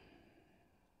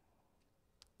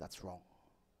 That's wrong.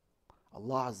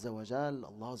 Allah Azza wa Jal,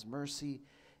 Allah's mercy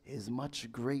is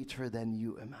much greater than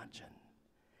you imagine.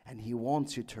 And He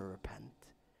wants you to repent.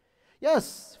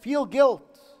 Yes, feel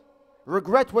guilt,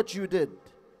 regret what you did,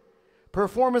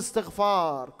 perform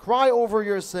istighfar, cry over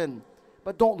your sin,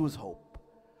 but don't lose hope.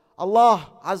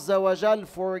 Allah Azza wa Jal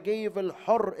forgave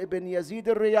Al-Hurr ibn Yazid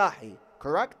al-Riyahi,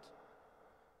 correct?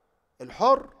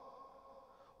 Al-Hurr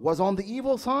was on the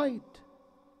evil side.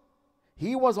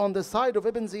 He was on the side of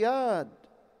Ibn Ziyad.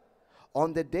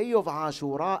 On the day of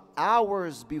Ashura,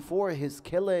 hours before his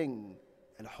killing,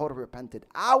 Al-Hurr repented.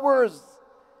 Hours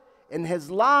in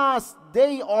his last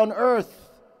day on earth,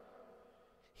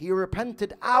 he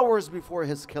repented hours before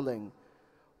his killing.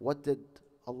 What did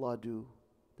Allah do?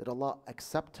 Did Allah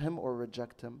accept him or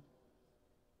reject him?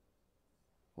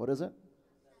 What is it?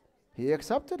 He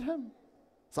accepted him.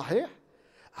 Sahih?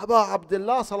 Aba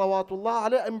Abdullah salawatullah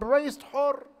alayhi embraced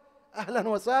Hurr. Ahlan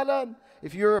wa sahlan.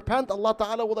 If you repent, Allah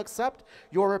Ta'ala will accept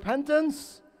your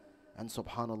repentance. And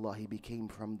subhanallah, he became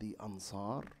from the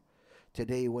Ansar.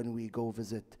 Today when we go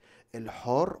visit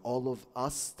Al-Hurr, all of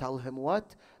us tell him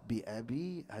what? Bi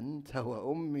abi anta wa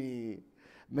ummi.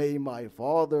 May my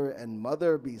father and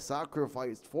mother be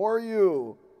sacrificed for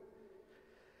you.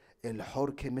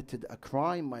 Al-Hurr committed a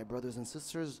crime, my brothers and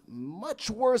sisters, much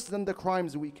worse than the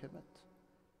crimes we commit.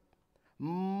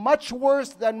 Much worse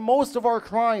than most of our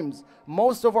crimes,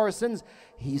 most of our sins.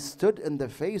 He stood in the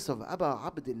face of Aba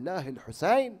Abdullah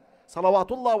al-Hussain,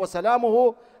 salawatullah wa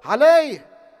salamuhu alayh.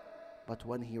 But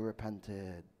when he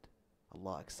repented,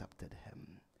 Allah accepted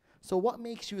him. So what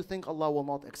makes you think Allah will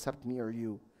not accept me or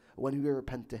you when we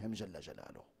repent to Him Jalla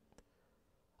Jalaluh?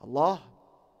 Allah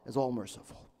is all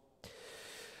merciful.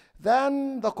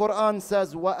 Then the Quran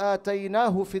says,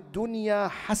 وَآتَيْنَاهُ فِي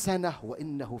الدُّنْيَا حَسَنَةً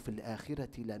وَإِنَّهُ فِي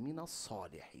الْآخِرَةِ لَمِنَ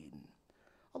الصَّالِحِينَ.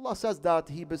 Allah says that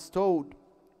He bestowed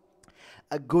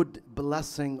a good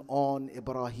blessing on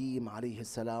Ibrahim alayhi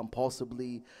salam,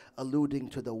 possibly alluding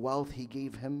to the wealth He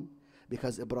gave him,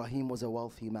 because Ibrahim was a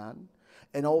wealthy man,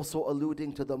 and also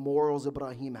alluding to the morals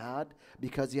Ibrahim had,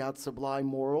 because he had sublime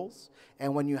morals.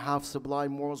 And when you have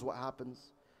sublime morals, what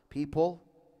happens? People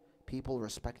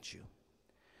respect you.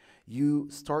 You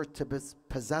start to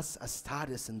possess a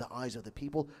status in the eyes of the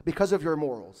people because of your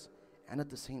morals. And at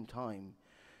the same time,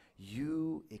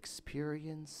 you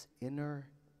experience inner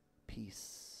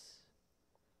peace.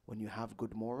 When you have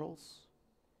good morals,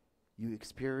 you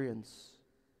experience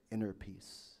inner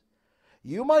peace.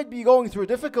 You might be going through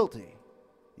difficulty.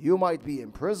 You might be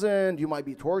imprisoned. You might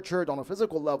be tortured on a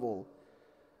physical level.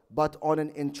 But on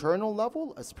an internal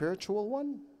level, a spiritual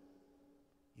one,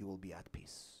 you will be at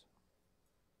peace.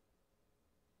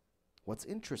 What's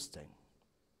interesting,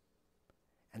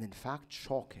 and in fact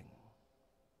shocking,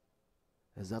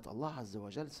 is that Allah Azza wa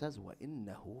Jal says,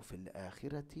 وَإِنَّهُ فِي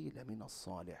الْآخِرَةِ لَمِنَ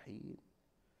الصَّالِحِينَ.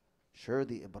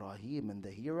 Surely Ibrahim in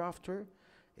the hereafter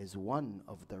is one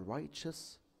of the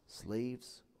righteous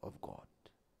slaves of God.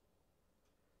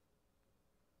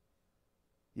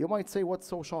 You might say, what's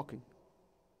so shocking?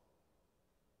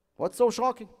 What's so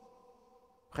shocking?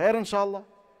 Khair inshallah.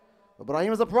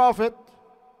 Ibrahim is a prophet.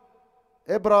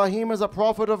 Ibrahim is a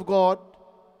prophet of God.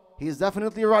 He is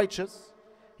definitely righteous.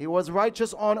 He was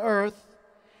righteous on earth,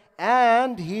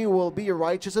 and he will be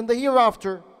righteous in the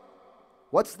hereafter.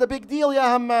 What's the big deal, Ya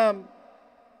Hammam?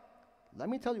 Let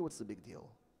me tell you what's the big deal.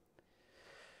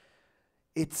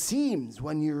 It seems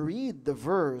when you read the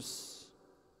verse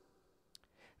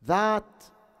that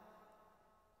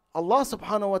Allah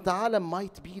subhanahu wa ta'ala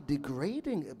might be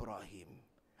degrading Ibrahim.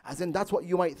 As in, that's what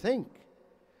you might think.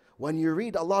 When you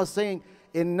read Allah saying,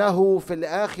 إِنَّهُ فِي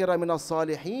الْآخِرَةِ مِنَ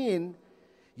الصَّالِحِينَ,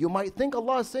 you might think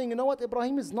Allah is saying, you know what,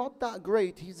 Ibrahim is not that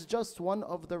great. He's just one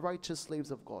of the righteous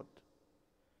slaves of God.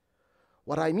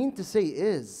 What I mean to say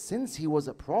is, since he was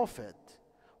a prophet,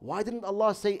 why didn't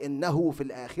Allah say, إِنَّهُ فِي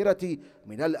الْآخِرَةِ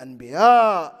مِنَ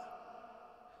الْأَنْبِيَاءِ?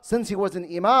 Since he was an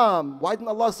imam, why didn't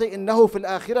Allah say, إِنَّهُ فِي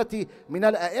الْآخِرَةِ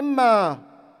مِنَ الْأَئِمَّةِ?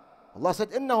 Allah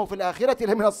said, إِنَّهُ فِي الْآخِرَةِ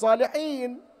لَمِنَ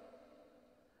الصَّالِحِينَ.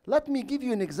 Let me give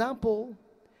you an example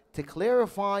to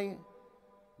clarify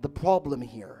the problem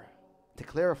here. To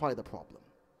clarify the problem.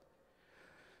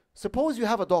 Suppose you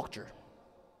have a doctor,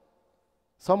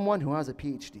 someone who has a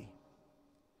PhD,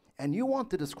 and you want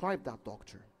to describe that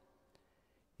doctor.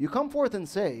 You come forth and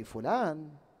say, Fulan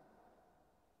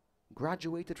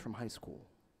graduated from high school.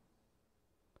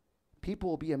 People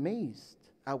will be amazed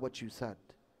at what you said.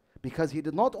 Because he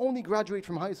did not only graduate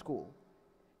from high school,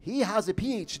 he has a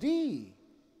PhD.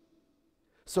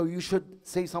 So you should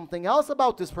say something else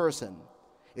about this person.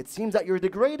 It seems that you're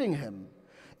degrading him.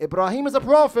 Ibrahim is a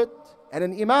prophet and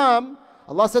an imam.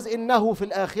 Allah says, إِنَّهُ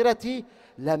فِي الْآخِرَةِ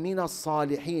لَمِنَ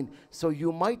الصَّالِحِينَ. So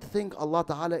you might think Allah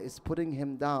Ta'ala is putting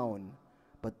him down,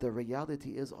 but the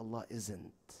reality is Allah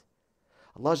isn't.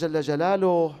 Allah Jalla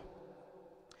Jalaluh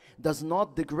does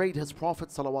not degrade his Prophet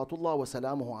salawatullah wa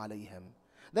salamuhu alayhim.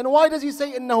 Then why does he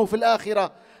say إِنَّهُ فِي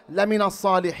الْآخِرَةِ لَمِنَ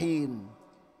الصَّالِحِينَ?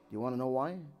 You want to know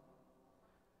why?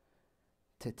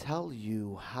 To tell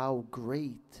you how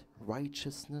great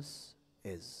righteousness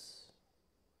is.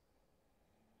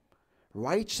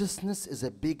 Righteousness is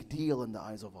a big deal in the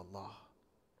eyes of Allah.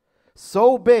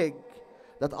 So big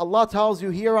that Allah tells you,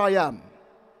 here I am,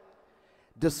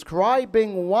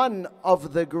 describing one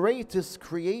of the greatest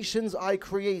creations I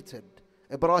created,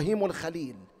 Ibrahim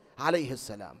al-Khalil, alayhi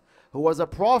salam, who was a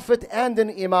prophet and an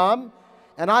imam,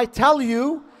 and I tell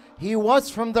you, he was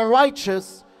from the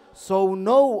righteous. So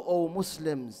know, O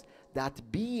Muslims, that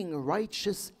being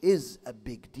righteous is a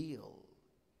big deal.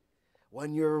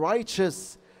 When you're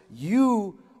righteous,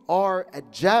 you are a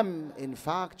gem. In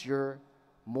fact, you're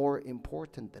more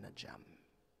important than a gem.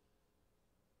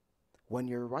 When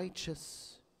you're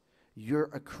righteous, you're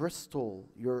a crystal.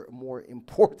 You're more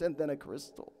important than a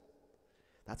crystal.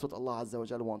 That's what Allah Azza wa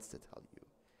Jalla wants to tell you.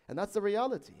 And that's the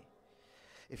reality.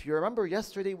 If you remember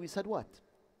yesterday, we said what?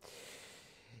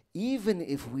 Even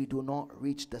if we do not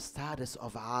reach the status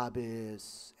of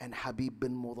Abis and Habib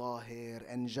bin Mudahir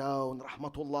and Jawn,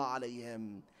 rahmatullah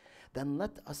alayhim, then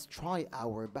let us try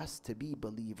our best to be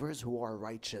believers who are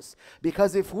righteous.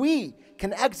 Because if we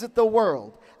can exit the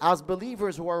world as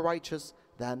believers who are righteous,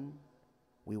 then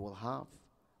we will have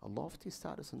a lofty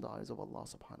status in the eyes of Allah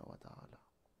subhanahu wa ta'ala.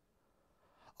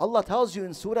 Allah tells you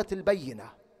in Surat Al-Bayyinah,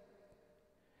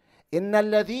 إِنَّ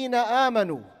الَّذِينَ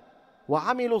آمَنُوا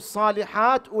وَعَمِلُوا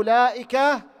الصَّالِحَاتِ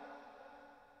أُولَٰئِكَ.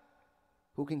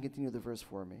 Who can continue the verse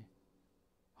for me?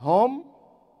 Hum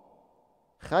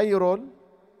khayrul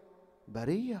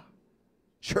bariyah.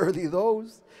 Surely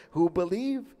those who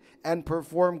believe and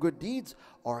perform good deeds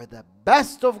are the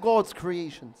best of God's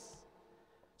creations.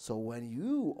 So when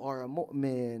you are a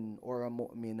mu'min or a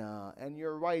mu'mina and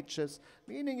you're righteous,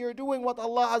 meaning you're doing what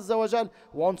Allah Azza wa Jal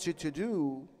wants you to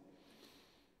do,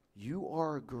 you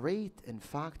are great. In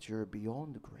fact, you're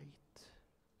beyond great.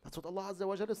 That's what Allah Azza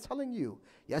wa Jalla is telling you.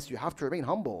 Yes, you have to remain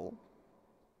humble.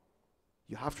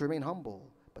 You have to remain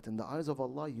humble. But in the eyes of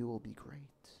Allah, you will be great.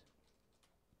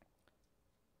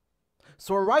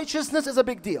 So righteousness is a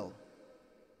big deal.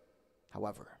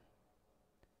 However,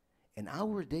 in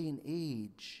our day and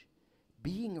age,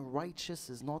 being righteous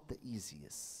is not the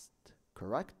easiest.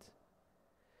 Correct?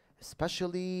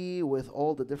 Especially with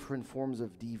all the different forms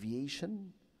of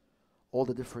deviation, all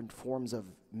the different forms of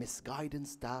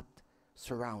misguidance that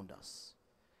surround us.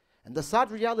 And the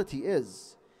sad reality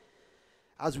is,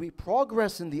 as we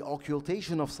progress in the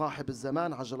occultation of Sahib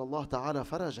al-Zaman, Ajalallah Ta'ala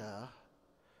Farajah,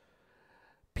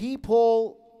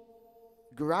 people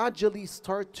gradually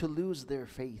start to lose their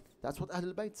faith. That's what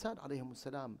Ahlul Bayt said, alayhimus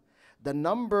salam. The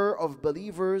number of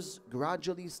believers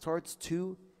gradually starts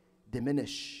to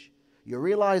diminish. You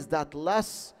realize that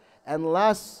less and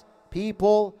less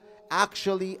people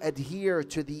actually adhere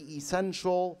to the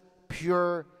essential,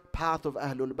 pure path of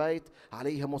Ahlul Bayt,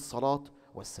 alayhimus salat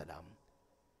wassalam.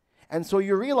 And so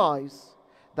you realize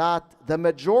that the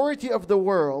majority of the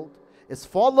world is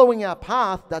following a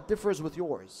path that differs with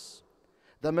yours.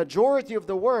 The majority of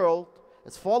the world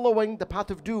is following the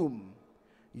path of doom.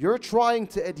 You're trying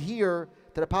to adhere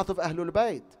to the path of Ahlul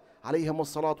Bayt, alayhimus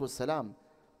salat wassalam.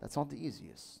 That's not the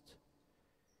easiest.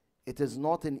 It is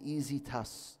not an easy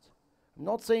test. I'm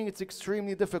not saying it's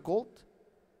extremely difficult,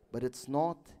 but it's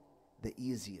not the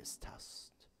easiest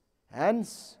test.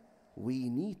 Hence, we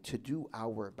need to do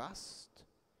our best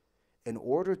in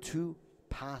order to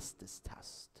pass this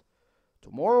test.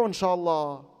 Tomorrow,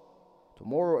 inshallah,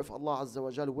 if Allah Azza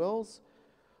wa Jal wills,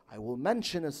 I will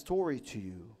mention a story to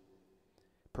you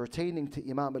pertaining to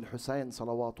Imam Hussain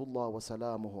salawatullah wa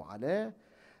salamuhu alayh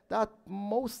that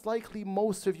most likely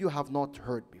most of you have not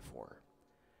heard before.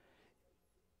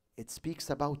 It speaks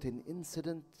about an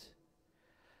incident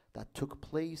that took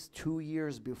place 2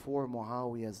 years before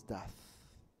Muawiyah's death.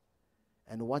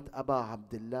 And what Abu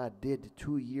Abdullah did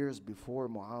 2 years before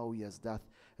Muawiyah's death.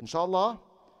 Inshallah,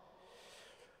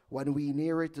 when we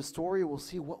narrate the story, we'll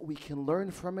see what we can learn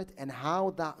from it and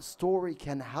how that story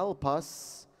can help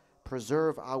us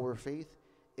preserve our faith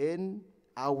in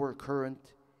our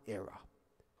current era.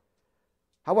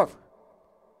 However,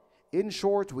 in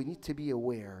short, we need to be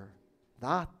aware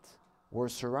that We're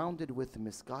surrounded with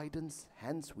misguidance,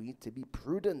 hence we need to be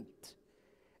prudent.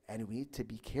 And we need to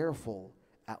be careful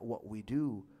at what we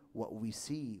do, what we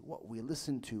see, what we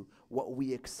listen to, what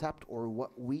we accept or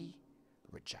what we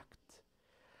reject.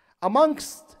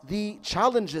 Amongst the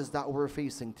challenges that we're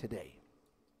facing today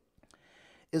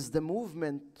is the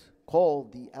movement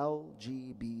called the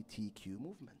LGBTQ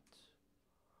movement,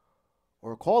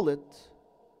 or call it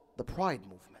the Pride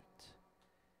movement.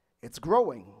 It's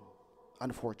growing,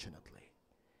 unfortunately,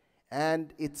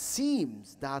 and it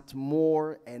seems that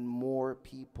more and more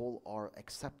people are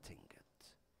accepting it.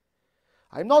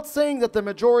 I'm not saying that the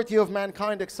majority of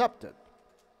mankind accept it.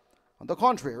 On the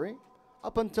contrary,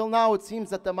 up until now it seems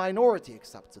that the minority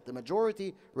accepts it, the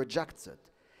majority rejects it.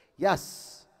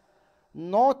 Yes,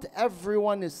 not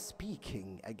everyone is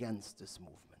speaking against this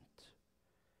movement.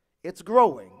 It's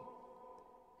growing.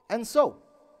 And so,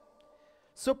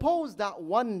 suppose that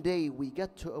one day we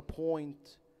get to a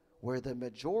point where the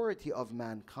majority of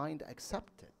mankind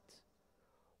accept it.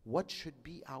 What should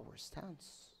be our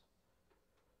stance?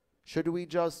 Should we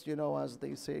just, as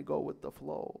they say, go with the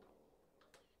flow?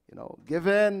 Give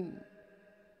in?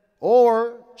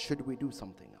 Or should we do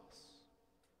something else?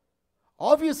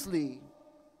 Obviously,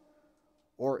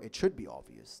 or it should be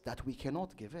obvious, that we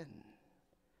cannot give in.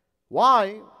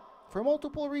 Why? For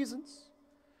multiple reasons.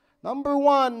 Number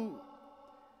one,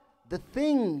 the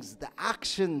things, the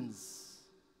actions,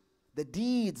 the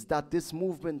deeds that this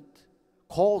movement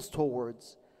calls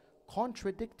towards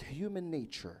contradict human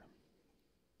nature.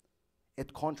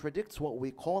 It contradicts what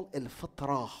we call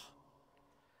al-fitrah.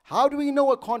 How do we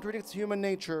know it contradicts human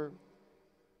nature?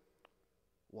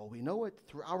 Well, we know it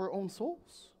through our own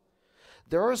souls.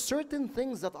 There are certain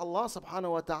things that Allah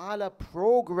subhanahu wa ta'ala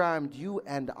programmed you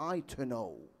and I to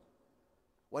know.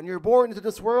 When you're born into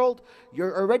this world,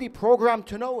 you're already programmed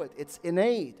to know it. It's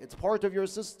innate. It's part of your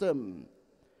system.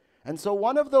 And so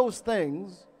one of those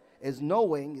things is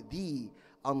knowing the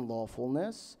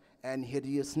unlawfulness and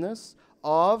hideousness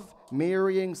of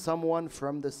marrying someone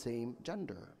from the same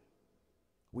gender.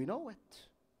 We know it.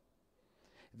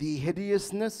 The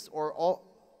hideousness or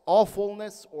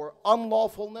awfulness or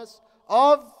unlawfulness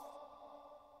of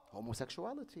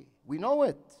homosexuality. We know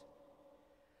it.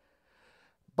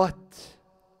 But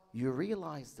you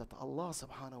realize that Allah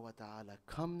subhanahu wa ta'ala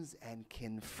comes and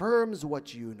confirms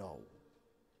what you know.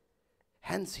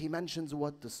 Hence He mentions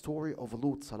what? The story of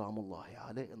Lut salamullahi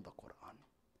alayhi in the Quran.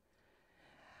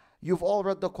 You've all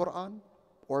read the Quran,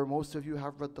 or most of you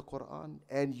have read the Quran,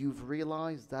 and you've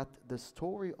realized that the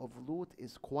story of Lut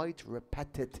is quite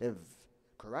repetitive.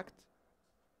 Correct?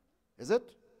 Is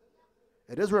it?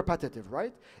 It is repetitive,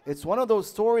 right? It's one of those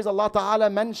stories Allah Ta'ala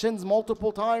mentions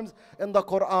multiple times in the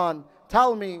Quran.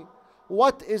 Tell me,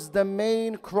 what is the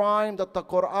main crime that the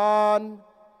Quran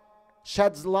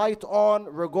sheds light on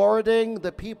regarding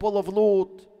the people of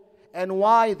Lut and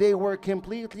why they were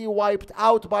completely wiped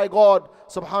out by God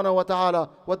subhanahu wa ta'ala?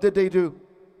 What did they do?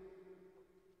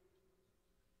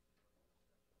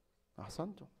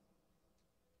 Ahsantum.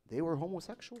 They were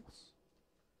homosexuals.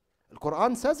 The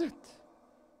Quran says it.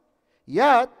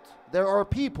 Yet, there are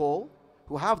people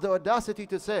who have the audacity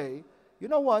to say, you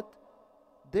know what?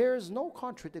 There's no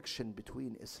contradiction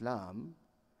between Islam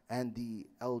and the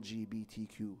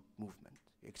LGBTQ movement.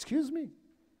 Excuse me?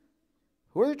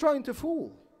 Who are you trying to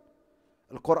fool?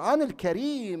 Al-Quran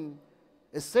al-Kareem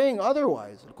is saying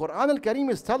otherwise. Al-Quran al-Kareem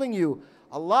is telling you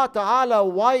Allah Ta'ala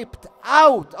wiped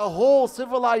out a whole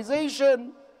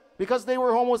civilization because they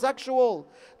were homosexual.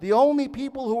 The only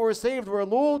people who were saved were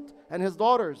Lut and his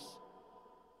daughters,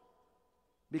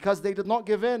 because they did not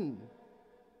give in.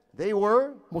 They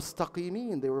were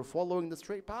mustaqimeen. They were following the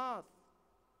straight path.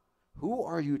 Who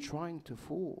are you trying to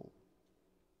fool?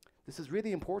 This is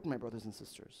really important, my brothers and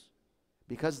sisters,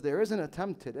 because there is an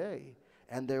attempt today,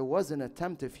 and there was an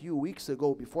attempt a few weeks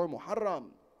ago before Muharram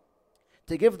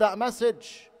to give that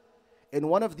message in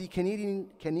one of the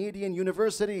Canadian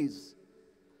universities.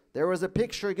 There was a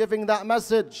picture giving that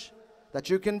message that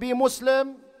you can be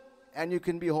Muslim and you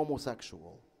can be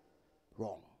homosexual.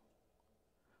 Wrong.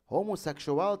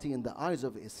 Homosexuality in the eyes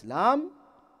of Islam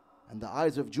and the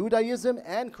eyes of Judaism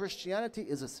and Christianity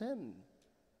is a sin.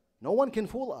 No one can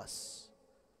fool us.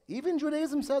 Even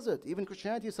Judaism says it. Even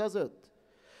Christianity says it.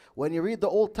 When you read the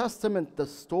Old Testament, the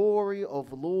story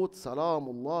of Lut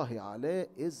salamullahi alayh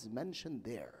is mentioned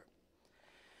there.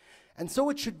 And so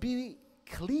it should be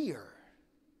clear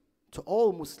to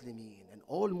all Muslimin and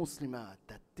all Muslimat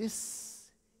that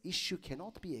this issue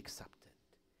cannot be accepted.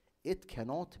 It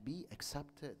cannot be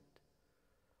accepted.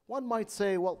 One might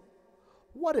say, well,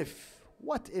 what if,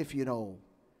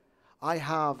 I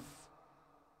have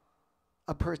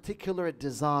a particular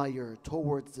desire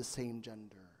towards the same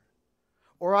gender,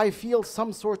 or I feel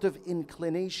some sort of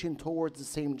inclination towards the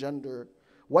same gender,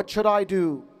 what should I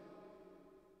do?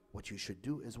 What you should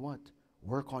do is what?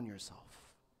 Work on yourself.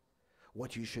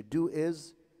 What you should do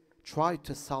is try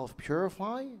to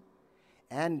self-purify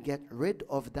and get rid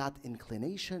of that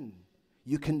inclination.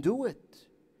 You can do it.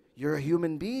 You're a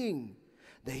human being.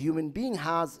 The human being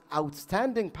has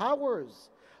outstanding powers.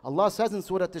 Allah says in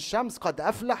Surat Al-Shams, قَدْ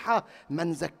أَفْلَحَ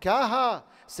مَنْ زَكَّاهَا.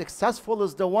 Successful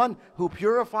is the one who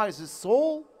purifies his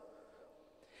soul.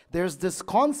 There's this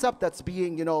concept that's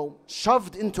being,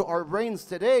 shoved into our brains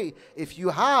today. If you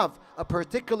have a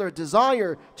particular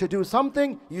desire to do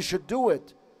something, you should do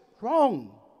it.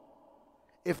 Wrong.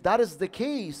 If that is the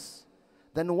case,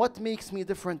 then what makes me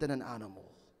different than an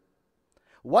animal?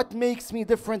 What makes me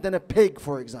different than a pig,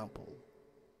 for example?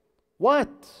 What?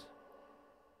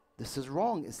 This is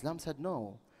wrong. Islam said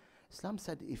no. Islam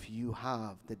said if you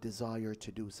have the desire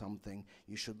to do something,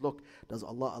 you should look, does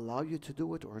Allah allow you to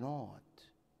do it or not?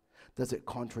 Does it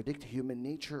contradict human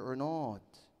nature or not?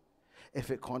 If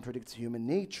it contradicts human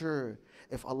nature,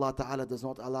 if Allah Ta'ala does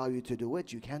not allow you to do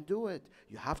it, you can't do it.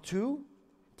 You have to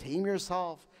tame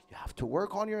yourself. You have to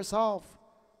work on yourself.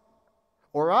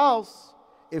 Or else,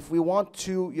 if we want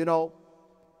to,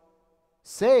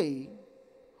 say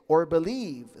or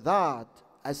believe that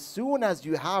as soon as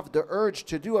you have the urge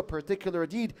to do a particular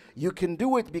deed, you can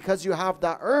do it because you have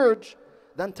that urge,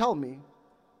 then tell me,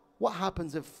 what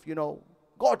happens if,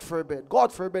 God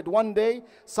forbid, one day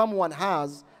someone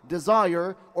has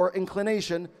desire or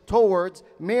inclination towards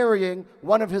marrying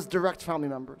one of his direct family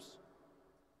members,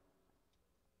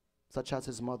 such as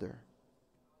his mother,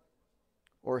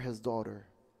 or his daughter,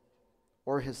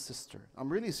 or his sister. I'm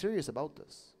really serious about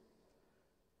this.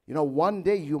 One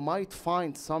day you might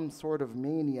find some sort of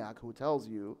maniac who tells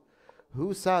you,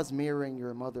 who says marrying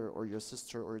your mother or your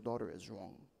sister or your daughter is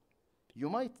wrong. You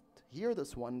might hear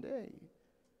this one day.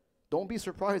 Don't be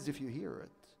surprised if you hear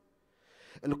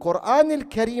it. Al-Quran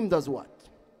Al-Kareem does what?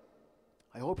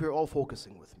 I hope you're all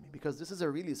focusing with me, because this is a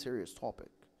really serious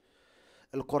topic.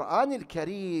 Al-Quran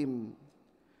Al-Kareem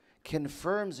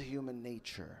confirms human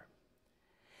nature.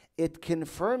 It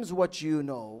confirms what you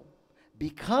know,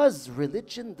 because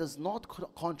religion does not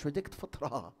contradict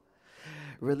fitrah.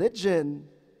 Religion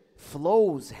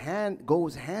goes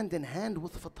hand in hand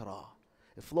with fitrah.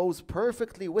 It flows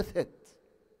perfectly with it.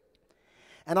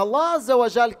 And Allah Azza wa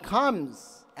Jal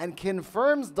comes and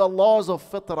confirms the laws of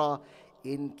fitrah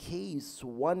in case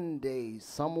one day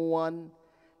someone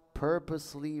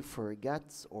purposely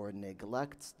forgets or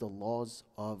neglects the laws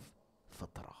of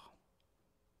fitrah.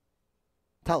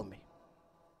 Tell me,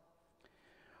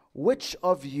 which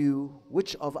of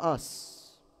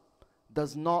us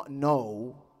does not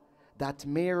know that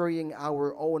marrying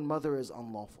our own mother is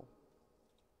unlawful?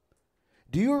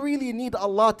 Do you really need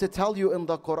Allah to tell you in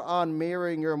the Quran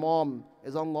marrying your mom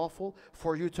is unlawful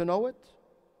for you to know it?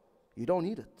 You don't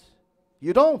need it.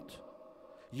 You don't.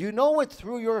 You know it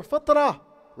through your fitrah,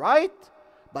 right?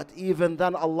 But even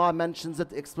then Allah mentions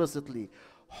it explicitly.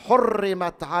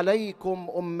 حرمت عليكم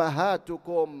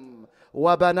أمهاتكم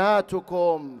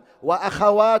وبناتكم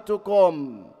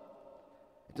وأخواتكم.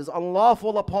 It is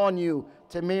unlawful upon you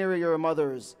to marry your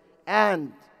mothers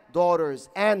and daughters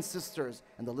and sisters,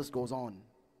 and the list goes on.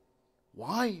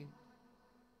 Why?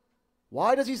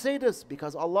 Why does he say this?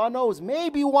 Because Allah knows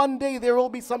maybe one day there will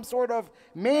be some sort of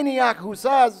maniac who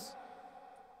said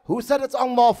it's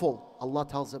unlawful. Allah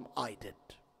tells him, I did.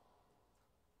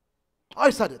 I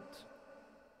said it.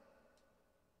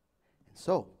 And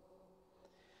so,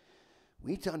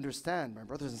 we need to understand, my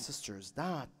brothers and sisters,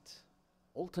 that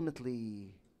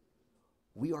ultimately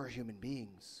we are human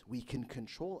beings. We can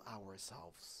control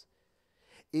ourselves.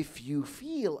 If you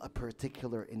feel a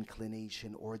particular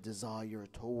inclination or desire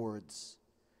towards,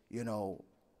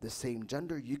 the same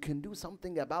gender, you can do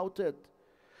something about it.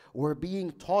 We're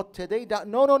being taught today that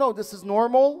no, this is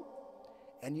normal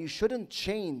and you shouldn't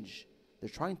change. They're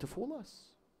trying to fool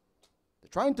us. They're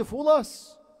trying to fool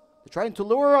us. They're trying to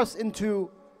lure us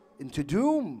into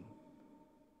doom.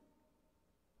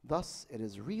 Thus, it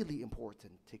is really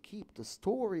important to keep the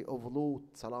story of Lut,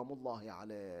 salamullahi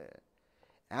alayh,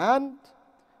 and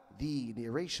the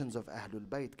narrations of Ahlul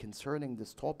Bayt concerning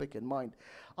this topic in mind.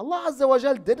 Allah Azza wa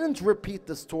Jal didn't repeat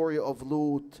the story of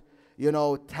Lut,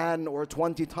 10 or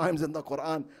 20 times in the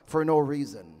Quran for no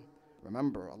reason.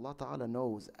 Remember, Allah Ta'ala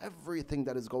knows everything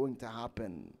that is going to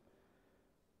happen.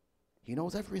 He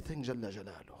knows everything, Jalla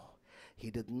Jalaluh. He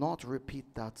did not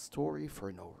repeat that story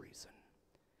for no reason.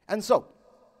 And so,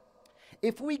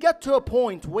 if we get to a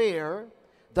point where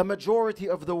the majority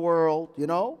of the world,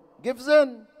 gives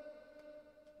in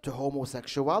to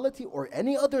homosexuality or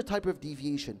any other type of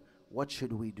deviation, what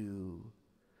should we do?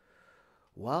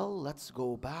 Well, let's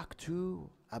go back to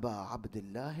Aba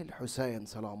Abdullah al-Hussein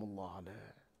salamullah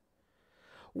alayh.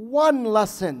 One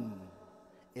lesson,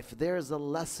 if there's a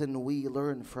lesson we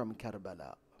learn from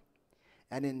Karbala,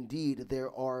 and indeed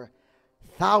there are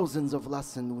thousands of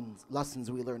lessons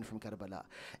we learn from Karbala.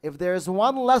 If there's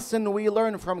one lesson we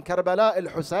learn from Karbala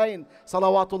al-Hussein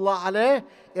salawatullah alayh,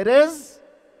 it is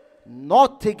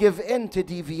not to give in to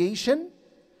deviation,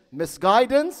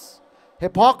 misguidance,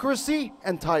 hypocrisy,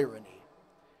 and tyranny.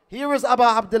 Here is Aba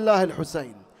Abdullah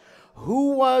al-Hussein,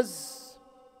 who was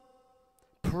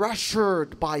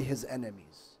pressured by his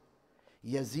enemies.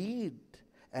 Yazid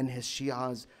and his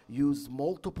Shias used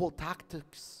multiple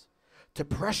tactics to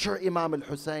pressure Imam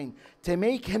al-Hussein, to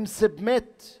make him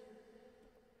submit.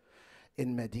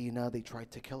 In Medina, they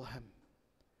tried to kill him.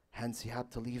 Hence, he had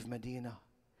to leave Medina.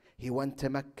 He went to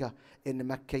Mecca. In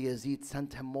Mecca, Yazid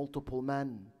sent him multiple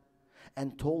men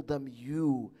and told them,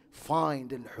 you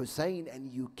find al-Hussein and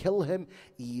you kill him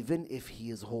even if he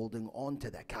is holding on to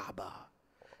the Kaaba.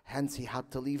 Hence, he had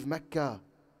to leave Mecca.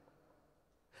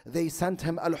 They sent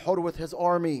him Al-Hur with his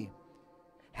army.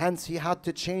 Hence, he had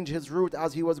to change his route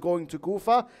as he was going to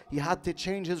Kufa. He had to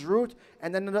change his route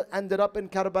and then ended up in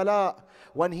Karbala.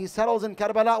 When he settles in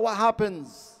Karbala, what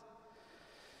happens?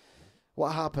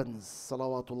 What happens?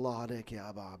 Salawatullah alayki ya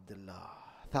Aba Abdullah.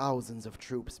 Thousands of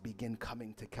troops begin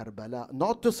coming to Karbala,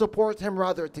 not to support him,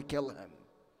 rather to kill him.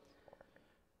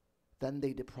 Then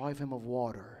they deprive him of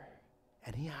water.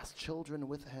 And he has children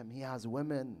with him. He has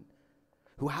women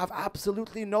who have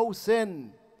absolutely no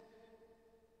sin.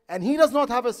 And he does not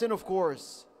have a sin, of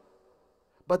course.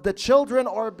 But the children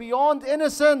are beyond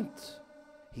innocent.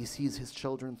 He sees his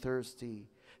children thirsty,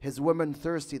 his women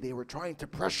thirsty. They were trying to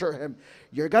pressure him.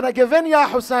 You're gonna give in, Ya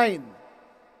Hussein.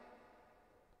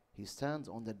 He stands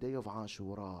on the day of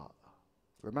Ashura.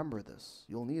 Remember this.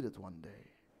 You'll need it one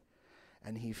day.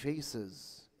 And he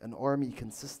faces an army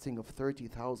consisting of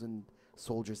 30,000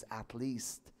 soldiers, at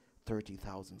least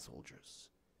 30,000 soldiers.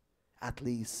 At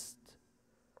least.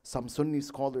 Some Sunni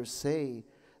scholars say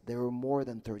there were more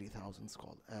than 30,000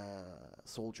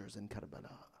 soldiers in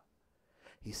Karbala.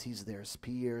 He sees their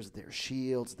spears, their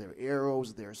shields, their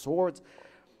arrows, their swords.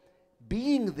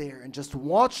 Being there and just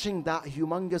watching that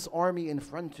humongous army in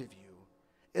front of you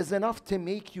is enough to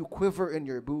make you quiver in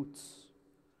your boots.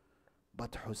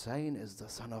 But Hussein is the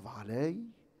son of Ali,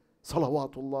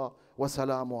 salawatullah wa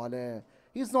salamu alayh.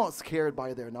 He's not scared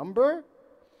by their number.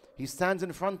 He stands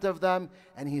in front of them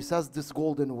and he says this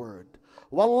golden word.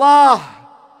 Wallah,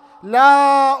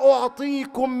 la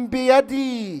u'atikum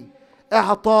biyadi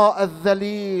i'ta'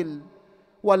 al-dhalil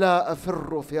wa la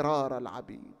afirru firar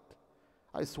al-abid.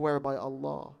 I swear by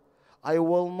Allah, I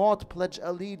will not pledge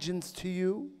allegiance to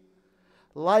you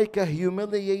like a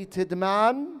humiliated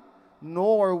man,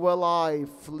 nor will I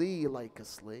flee like a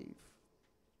slave.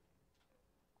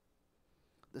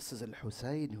 This is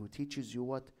Al-Hussein who teaches you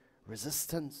what?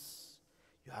 Resistance.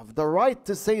 You have the right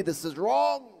to say this is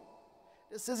wrong.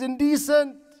 This is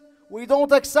indecent. We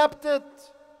don't accept it.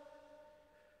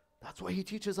 That's why he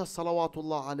teaches us,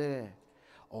 salawatullah alayh.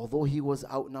 Although he was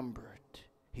outnumbered,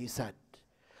 he said,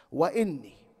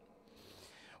 وَإِنِّي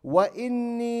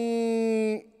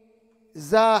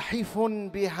زاحف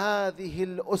بهذه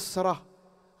الأسرة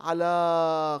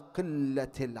على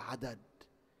قلة العدد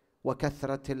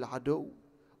وكثرة العدو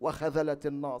وخذلة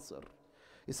الناصر.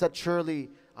 He said, surely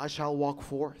I shall walk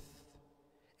forth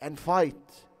and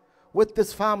fight with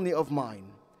this family of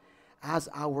mine. As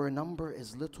our number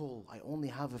is little, I only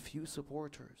have a few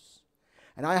supporters.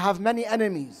 And I have many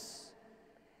enemies.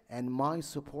 And my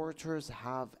supporters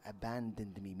have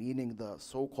abandoned me. Meaning the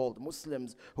so-called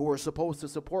Muslims who were supposed to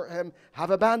support him have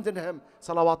abandoned him.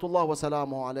 Salawatullah wa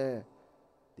salamu alayh.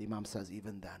 The Imam says,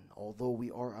 even then, although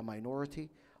we are a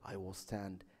minority, I will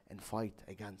stand and fight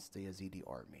against the Yazidi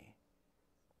army.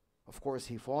 Of course,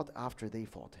 he fought after they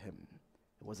fought him.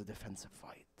 It was a defensive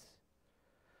fight.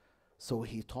 So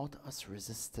he taught us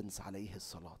resistance, alayhi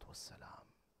salatu wassalam.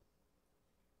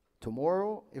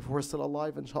 Tomorrow, if we're still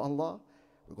alive, inshallah,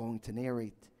 we're going to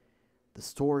narrate the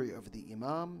story of the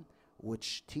Imam,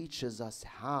 which teaches us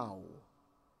how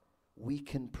we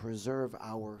can preserve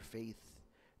our faith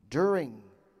during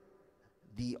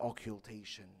the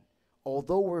occultation,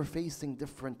 although we're facing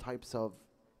different types of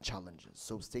challenges.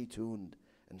 So stay tuned,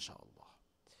 inshallah.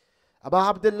 Aba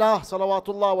Abdullah,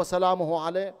 salawatullah wa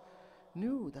salamuhu alayh,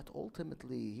 knew that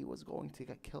ultimately he was going to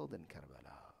get killed in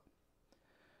Karbala.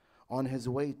 On his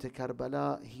way to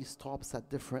Karbala, he stops at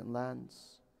different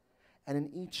lands. And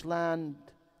in each land,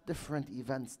 different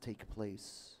events take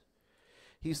place.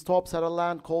 He stops at a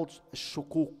land called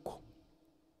Shukuk.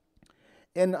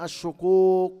 In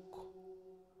Shukuk,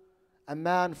 a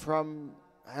man from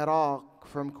Iraq,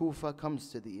 from Kufa,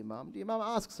 comes to the Imam. The Imam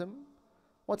asks him,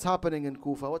 what's happening in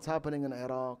Kufa? What's happening in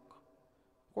Iraq?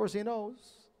 Of course he knows,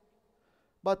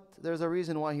 but there's a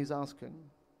reason why he's asking.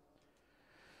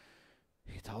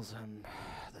 He tells him,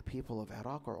 the people of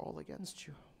Iraq are all against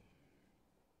you.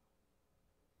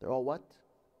 They're all what?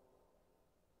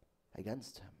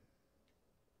 Against him.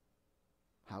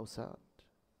 How sad.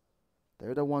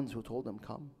 They're the ones who told him,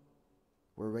 come,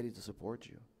 we're ready to support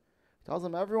you. He tells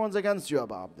them, everyone's against you,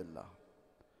 Abu Abdullah.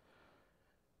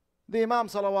 The Imam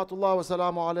salawatullah wa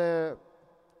salamu alayhi,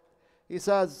 he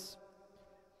says,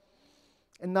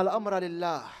 Inna al-amra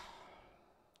lillah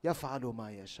yaf'alu ma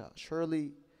yasha.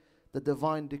 Surely the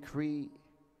divine decree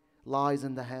lies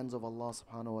in the hands of Allah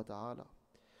subhanahu wa ta'ala.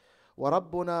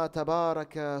 وَرَبُّنَا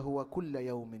تَبَارَكَ هُوَ كُلَّ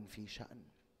يَوْمٍ فِي شَأْنٍ.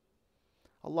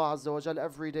 Allah Azza wa Jal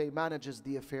every day manages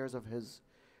the affairs of His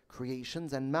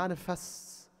creations and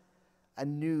manifests a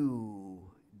new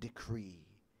decree.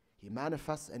 He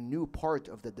manifests a new part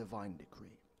of the divine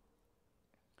decree.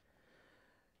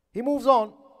 He moves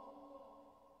on.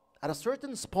 At a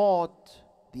certain spot,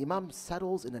 the Imam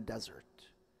settles in a desert.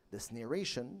 This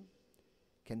narration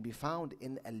can be found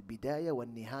in Al-Bidayah wa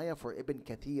Nihaya for Ibn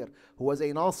Kathir, who was a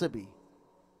Nasibi,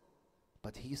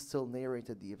 but he still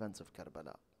narrated the events of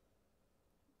Karbala.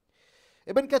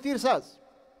 Ibn Kathir says,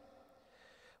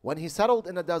 when he settled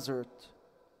in a desert,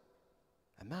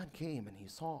 a man came and he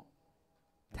saw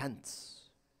tents.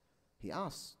 He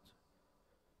asked,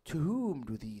 to whom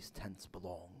do these tents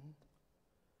belong?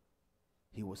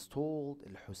 He was told,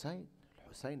 Al-Hussain.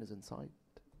 Al-Hussain is inside.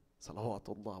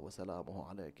 Salawatullah wa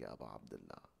salamuhu alayka ya Abu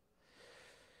Abdullah.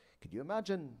 Could you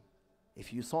imagine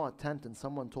if you saw a tent and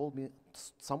someone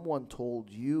told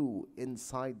you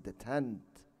inside the tent,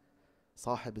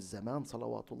 Sahib al-Zaman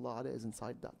salawatullah alayhi is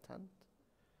inside that tent?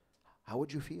 How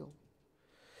would you feel?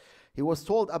 He was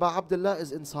told Abu Abdullah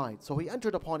is inside. So he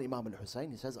entered upon Imam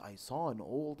al-Hussain. He says, I saw an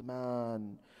old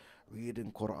man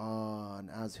reading Quran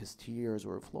as his tears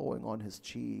were flowing on his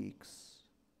cheeks.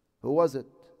 Who was it?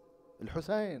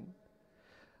 Al-Hussain.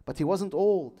 But he wasn't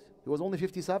old. He was only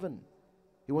 57.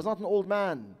 He was not an old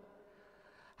man.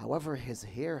 However, his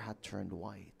hair had turned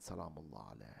white.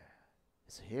 Salamullah alayh.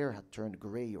 His hair had turned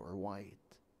gray or white.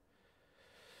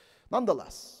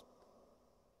 Nonetheless,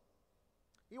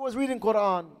 he was reading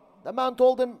Quran. The man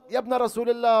told him, Yabna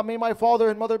Rasulullah, may my father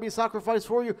and mother be sacrificed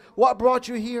for you. What brought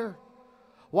you here?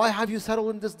 Why have you settled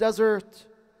in this desert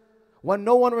when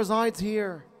no one resides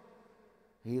here?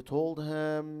 He told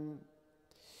him,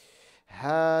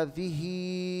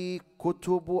 هذه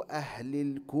كتب أهل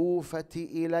الكوفة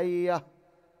إلي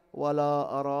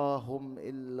ولا أراهم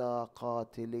إلا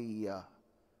قاتلية.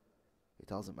 He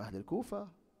tells him, أهل الكوفة,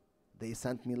 they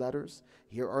sent me letters.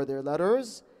 Here are their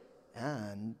letters,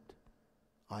 and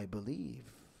I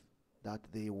believe that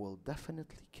they will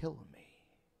definitely kill me.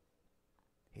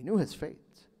 He knew his fate.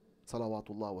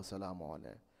 Salawatullah wa salamu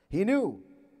alayhi. He knew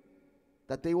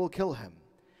that they will kill him.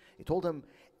 He told him,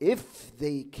 if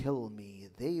they kill me,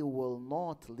 they will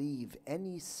not leave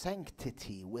any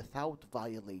sanctity without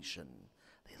violation.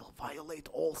 They'll violate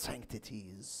all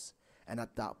sanctities. And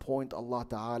at that point, Allah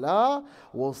Ta'ala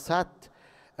will set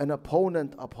an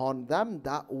opponent upon them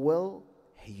that will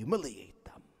humiliate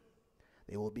them.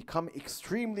 They will become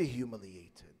extremely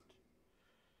humiliated.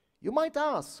 You might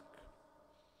ask,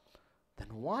 then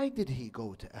why did he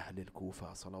go to Ahl al-Kufa,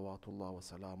 salawatullah wa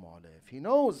salamu alayhi? If he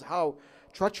knows how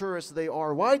treacherous they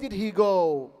are, why did he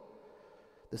go?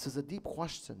 This is a deep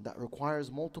question that requires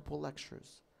multiple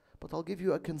lectures, but I'll give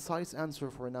you a concise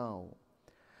answer for now.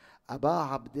 Abu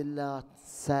Abdullah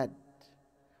said,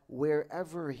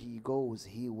 wherever he goes,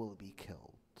 he will be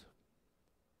killed.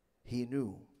 He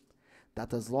knew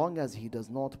that as long as he does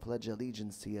not pledge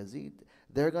allegiance to Yazid,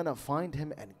 they're going to find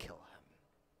him and kill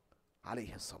him.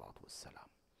 Alayhi salatu wassalam.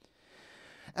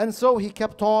 And so he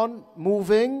kept on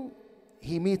moving.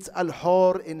 He meets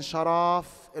Al-Hur in Sharaf.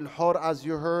 Al-Hur, as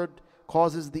you heard,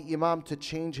 causes the Imam to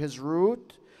change his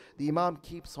route. The Imam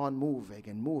keeps on moving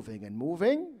and moving and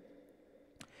moving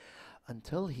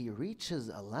until he reaches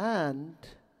a land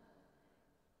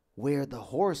where the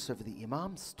horse of the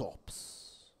Imam stops.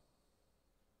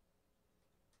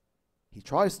 He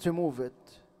tries to move it.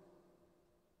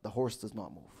 The horse does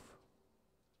not move.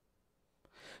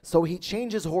 So he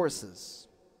changes horses.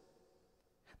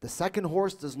 The second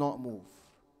horse does not move.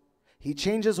 He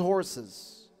changes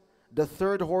horses. The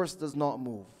third horse does not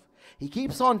move. He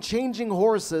keeps on changing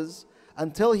horses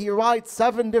until he rides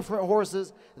 7 different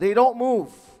horses. They don't move.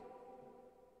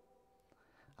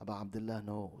 Abu Abdullah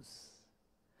knows.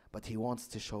 But he wants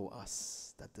to show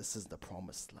us that this is the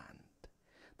promised land.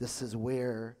 This is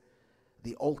where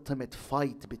the ultimate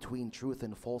fight between truth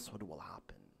and falsehood will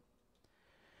happen.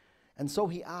 And so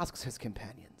he asks his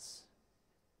companions.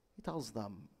 He tells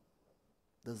them,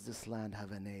 does this land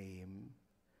have a name?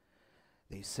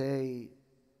 They say,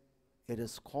 it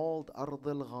is called Ard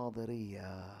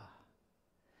al-Ghadiriyah.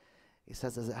 He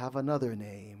says, does it have another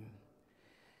name?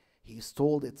 He's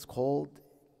told it's called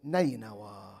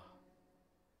Nainawa.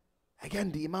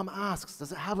 Again, the Imam asks,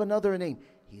 does it have another name?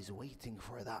 He's waiting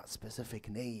for that specific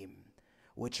name,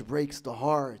 which breaks the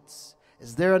hearts.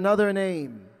 Is there another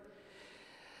name?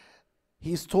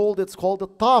 He's told it's called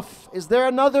Taf. Is there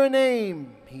another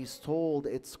name? He's told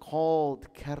it's called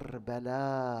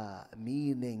Karbala,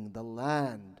 meaning the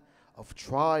land of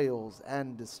trials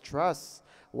and distress.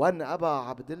 When Aba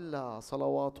Abdullah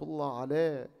salawatullah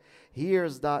alayh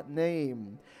hears that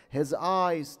name, his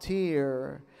eyes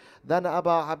tear. Then Abu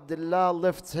Abdullah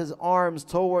lifts his arms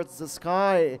towards the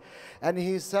sky and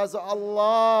he says,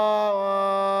 Allahumma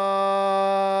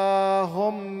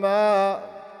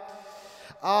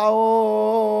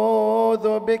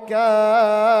أعوذ بك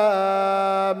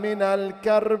من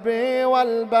الكرب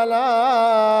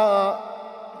والبلاء.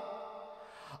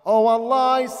 Oh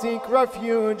Allah, I seek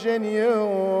refuge in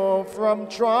you from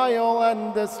trial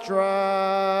and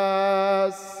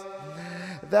distress.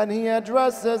 Then he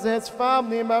addresses his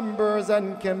family members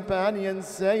and companions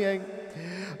saying,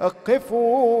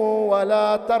 قفوا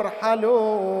ولا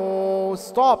ترحلوا.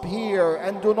 Stop here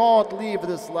and do not leave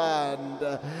this land.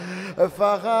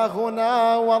 فها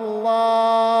هنا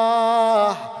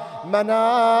والله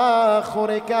مناخ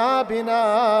ركابنا.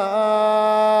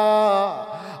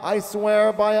 I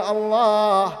swear by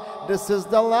Allah, this is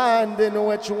the land in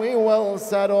which we will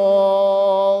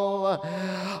settle.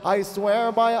 I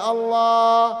swear by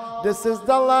Allah, this is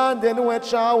the land in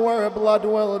which our blood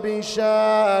will be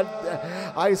shed.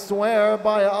 I swear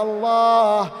by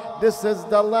Allah, this is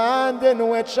the land in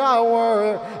which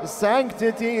our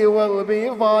sanctity will be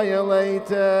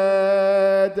violated.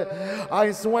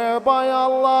 I swear by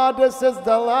Allah, this is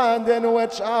the land in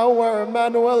which our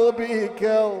men will be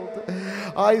killed.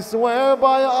 I swear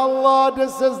by Allah,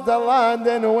 this is the land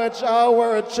in which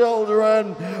our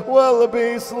children will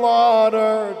be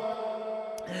slaughtered.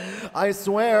 I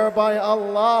swear by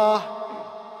Allah,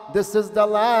 this is the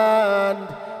land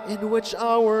in which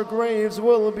our graves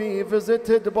will be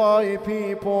visited by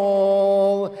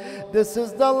people. This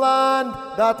is the land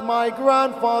that my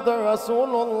grandfather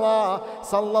Rasulullah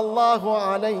sallallahu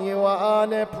alayhi wa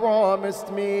alayhi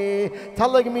promised me,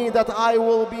 telling me that I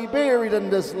will be buried in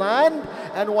this land,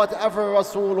 and whatever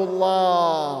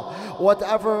Rasulullah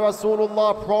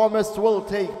promised will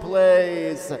take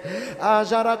place.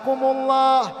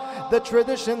 Ajarakumullah. The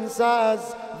tradition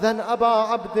says, then Abu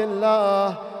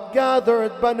Abdullah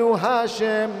gathered Banu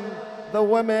Hashim, the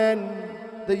women,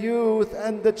 the youth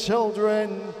and the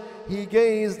children. He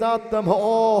gazed at them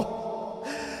all.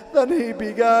 Then he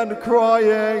began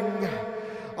crying.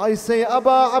 I say, Abu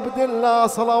Abdullah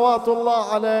salawatullah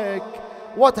alayk,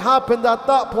 what happened at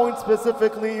that point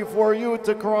specifically for you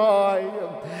to cry?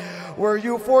 Were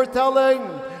you foretelling?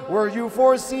 Were you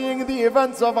foreseeing the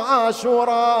events of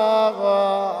Ashura?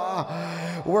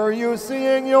 Were you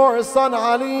seeing your son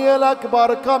Ali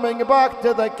al-Akbar coming back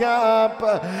to the camp,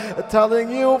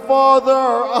 telling you, Father,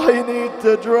 I need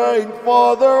to drink,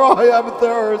 Father, I am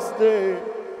thirsty?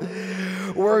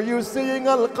 Were you seeing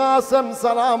Al-Qasim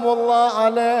salamullah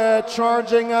alayh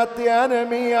charging at the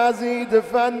enemy as he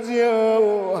defends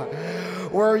you?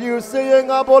 Were you seeing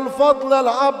Abu al-Fadl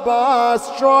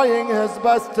al-Abbas trying his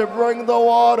best to bring the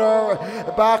water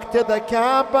back to the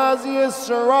camp as he is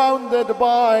surrounded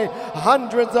by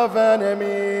hundreds of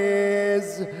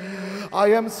enemies?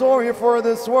 I am sorry for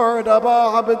this word, Abu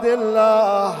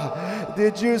Abdullah.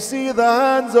 Did you see the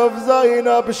hands of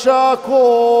Zainab shackled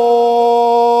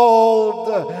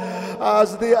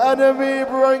as the enemy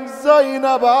brings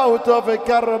Zainab out of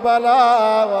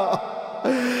Karbala?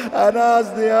 And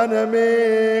as the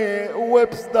enemy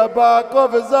whips the back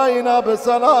of Zainab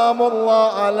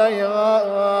salamullah alayha.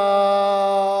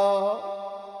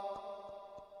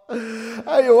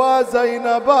 أيوا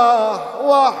زينب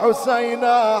وحسين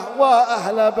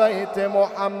وأهل بيت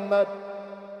محمد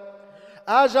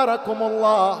أجركم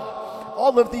الله.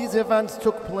 All of these events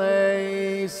took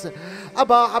place.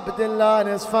 Abu Abdullah and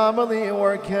his family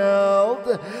were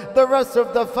killed. The rest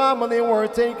of the family were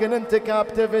taken into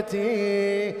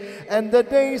captivity. And the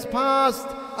days passed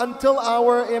until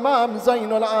our Imam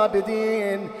Zainul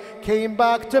Abidin came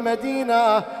back to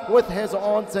Medina with his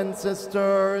aunts and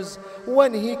sisters.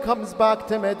 When he comes back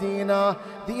to Medina,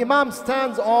 the Imam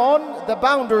stands on the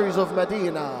boundaries of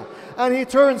Medina. And he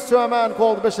turns to a man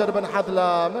called Bishr bin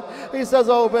Hadlam. He says,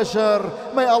 "Oh Bishr,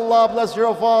 may Allah bless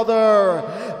your father.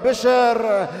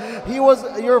 Bishr,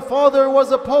 your father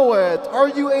was a poet. Are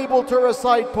you able to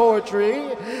recite poetry?"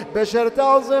 Bishr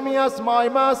tells him, "Yes, my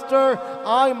master,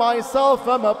 I myself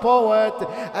am a poet."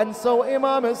 And so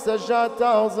Imam Sajjad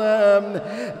tells him,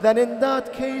 "Then in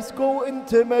that case go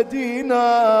into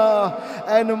Medina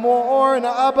and mourn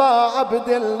Aba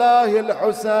Abdullah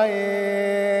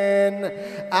al-Hussein.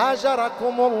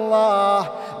 Ajarakumullah."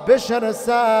 Bishr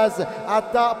says, "At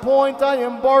that point I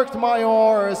embarked my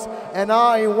horse and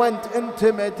I went into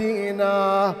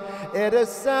Medina." It is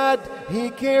said he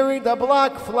carried a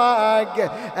black flag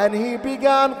and he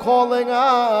began calling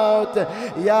out,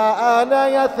 "Ya ala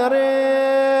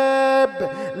Yathrib,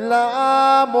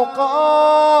 la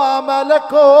muqama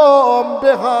lakum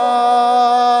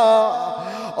biha."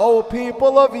 "O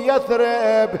people of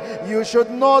Yathrib, you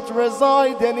should not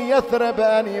reside in Yathrib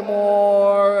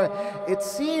anymore." It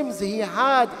seems he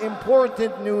had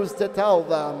important news to tell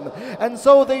them. And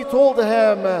so they told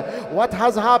him, "What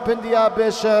has happened, Ya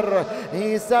Bishr?"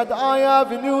 He said, "I have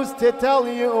news to tell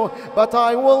you, but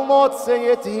I will not say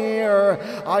it here.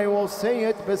 I will say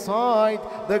it beside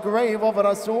the grave of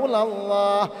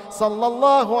Rasulullah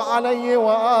sallallahu alayhi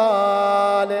wa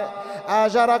alihi.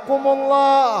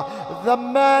 Ajarakumullah." The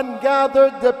man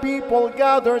gathered, the people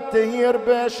gathered to hear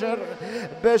Bishr.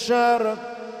 Bishr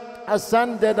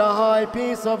ascended a high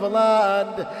piece of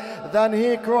land. Then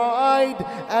he cried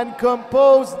and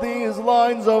composed these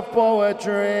lines of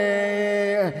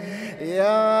poetry.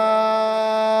 Ya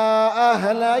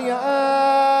ahla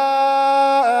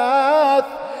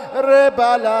Yathrib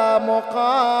la muqama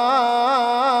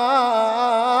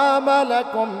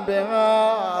lakum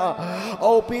biha.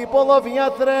 "O people of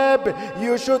Yathrib,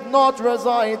 you should not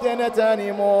reside in it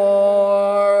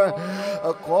anymore.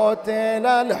 قتل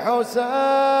الحسين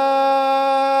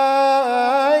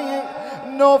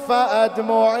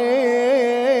فأدمعي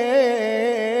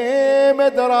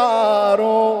مدرار."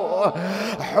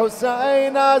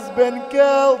 Hussein has been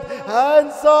killed,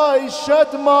 and so I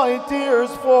shed my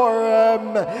tears for him.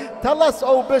 Tell us,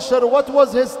 O Bishr, what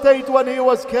was his state when he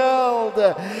was killed?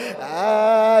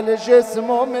 الجسم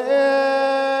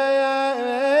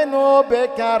منه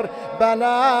بكربلاء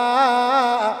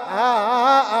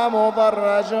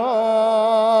مضرج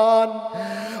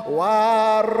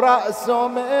والرأس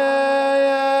منه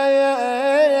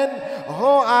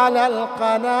على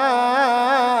القناة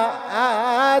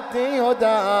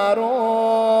يدار.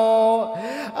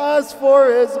 As for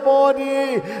his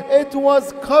body, it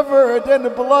was covered in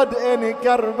blood in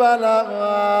Karbala.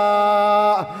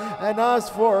 And as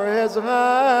for his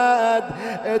head,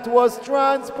 it was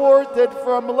transported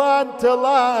from land to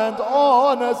land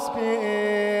on a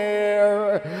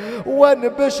spear. When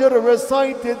Bishr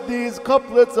recited these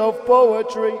couplets of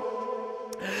poetry,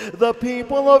 the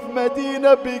people of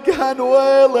Medina began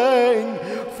wailing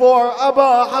for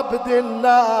Aba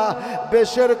Abdullah.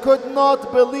 Bishr could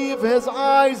not believe his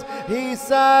eyes. He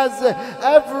says,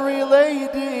 every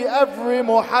lady, every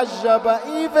muhajjaba,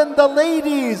 even the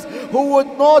ladies who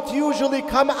would not usually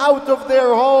come out of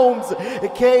their homes,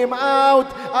 came out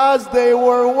as they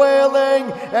were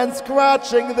wailing and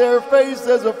scratching their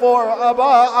faces for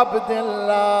Aba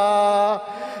Abdullah.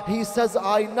 He says,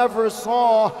 I never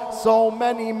saw so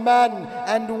many men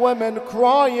and women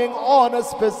crying on a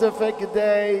specific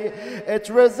day. It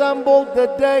resembled the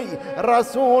day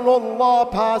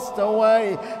Rasulullah passed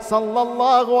away,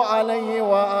 sallallahu alayhi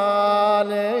wa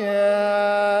alayhi.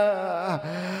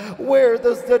 Where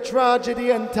does the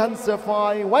tragedy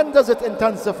intensify? When does it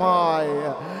intensify?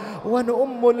 When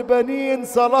al-Baneen,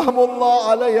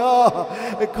 salamullah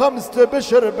alayha, comes to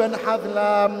Bishr bin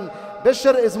Hadlam.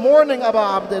 Bishr is mourning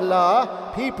about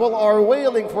Abdullah. People are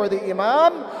wailing for the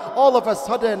Imam. All of a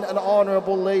sudden, an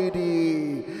honorable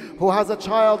lady who has a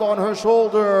child on her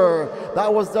shoulder,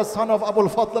 that was the son of Abu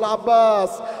al-Fadl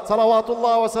al-Abbas,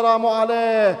 salawatullah wa salamu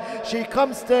alayh. She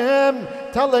comes to him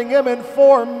telling him,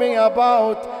 inform me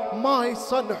about my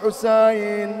son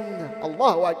Hussein.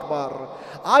 Allahu Akbar.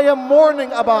 I am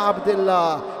mourning about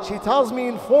Abdullah. She tells me,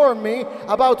 inform me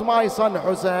about my son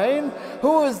Hussein.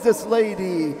 Who is this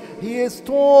lady? He is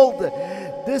told,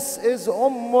 this is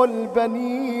al-Baneen,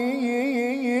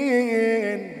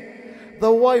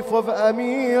 the wife of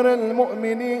Amir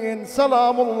al-Mu'mineen,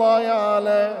 salamullahi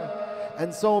alayh.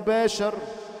 And so Bishr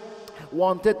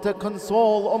wanted to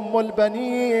console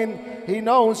al-Baneen. He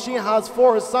knows she has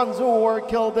 4 sons who were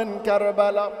killed in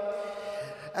Karbala.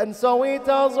 And so he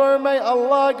tells her, may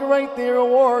Allah greatly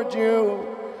reward you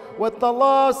with the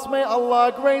loss. May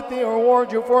Allah greatly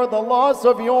reward you for the loss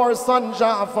of your son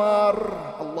Ja'far.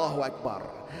 Allahu Akbar.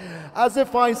 As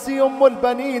if I see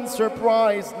al-Baneen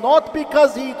surprised, not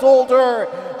because he told her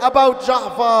about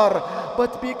Ja'far,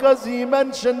 but because he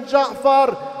mentioned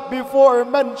Ja'far before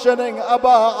mentioning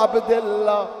Aba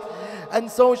Abdullah.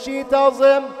 And so she tells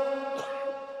him,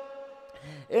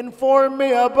 inform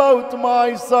me about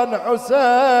my son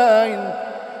Hussein.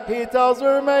 He tells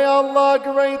her, may Allah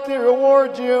greatly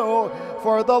reward you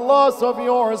for the loss of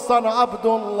your son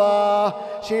Abdullah.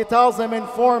 She tells him,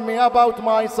 inform me about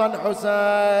my son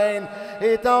Hussein.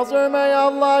 He tells her, may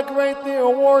Allah greatly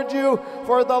reward you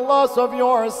for the loss of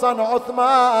your son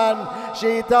Uthman.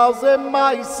 She tells him,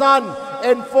 my son,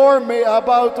 inform me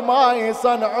about my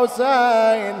son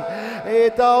Hussein.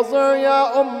 He tells her,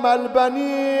 Ya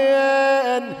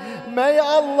al-Baneen, may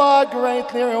Allah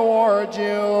greatly reward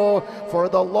you for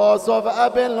the loss of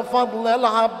Abil Fadl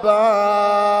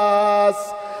al-Abbas.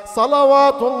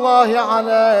 Salawatullahi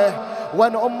alayh.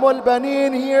 When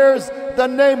al-Baneen hears the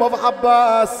name of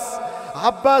Abbas,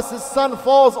 Abbas's son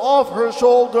falls off her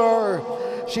shoulder.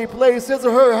 She places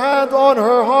her hand on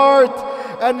her heart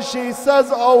and she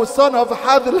says, O son of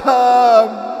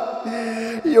Hadlam,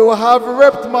 you have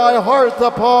ripped my heart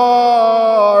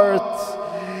apart.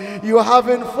 You have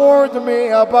informed me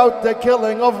about the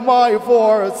killing of my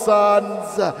 4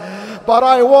 sons. But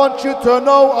I want you to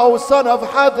know, O son of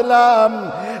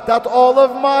Hadlam, that all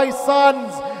of my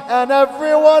sons and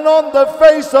everyone on the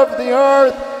face of the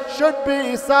earth should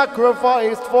be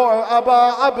sacrificed for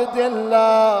Aba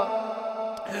Abdullah.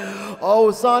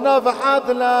 O son of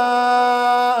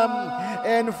Hadlam,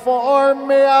 inform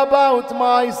me about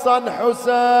my son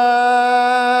Hussein.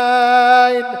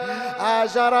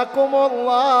 Ajarakum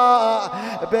Allah.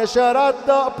 Bashar at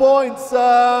that point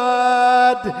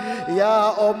said,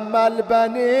 Ya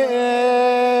al-Baneen,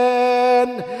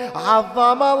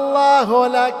 عظم الله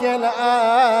لك الأجر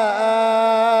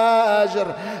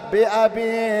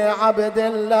بأبي عبد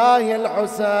الله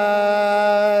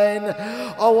الحسين.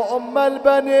 O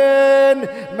al-Baneen,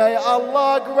 may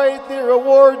Allah greatly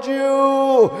reward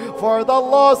you for the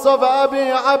loss of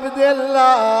Abi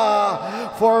Abdullah,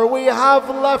 for we have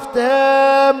left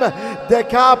him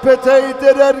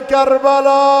decapitated in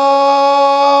Karbala.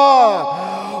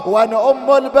 When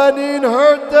al-Baneen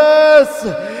heard this,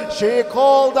 she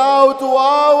called out,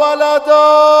 Wa walada,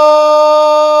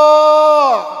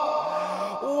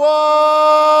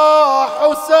 Wa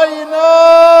Husayna.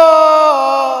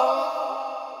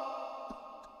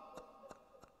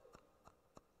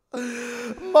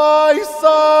 My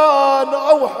son, O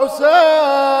Hussein.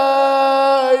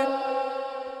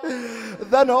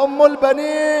 Then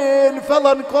al-Baneen fell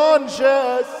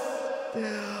unconscious.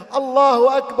 Allahu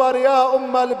Akbar, Ya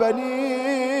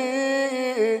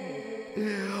al-Baneen.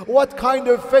 What kind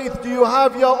of faith do you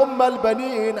have, Ya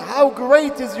al-Baneen? How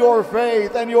great is your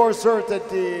faith and your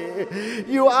certainty?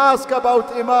 You ask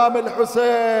about Imam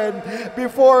al-Hussein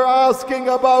before asking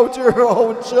about your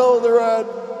own children.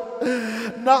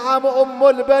 Na'am,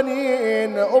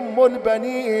 al-Baneen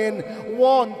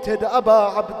wanted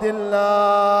Aba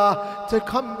Abdullah to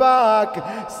come back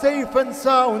safe and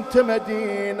sound to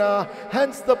Medina.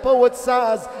 Hence the poet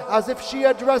says, as if she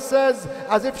addresses,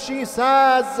 as if she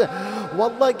says,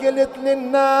 Wallah قلت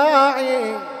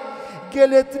للناعي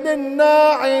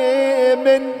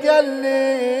من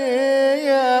قلي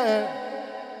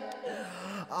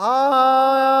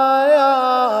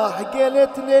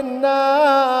قلت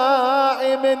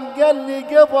للناعي من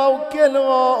قلي قضوا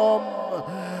كلهم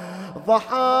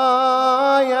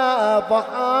ضحايا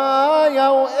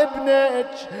وابنك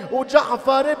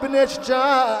وجعفر ابنك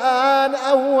كان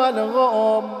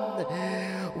أولهم.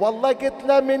 والله قلت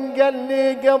له من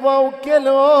قلي قضوا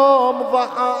كلهم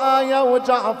ضحايا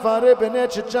وجعفر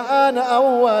ابنك كان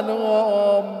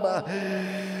أولهم.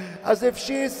 As if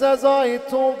she says, I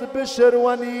told Bishr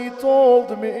when he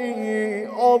told me,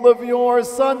 all of your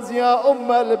sons, Ya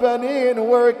al-Baneen,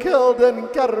 were killed in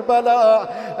Karbala,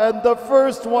 and the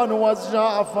first one was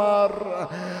Ja'far.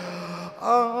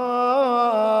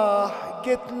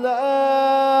 قلت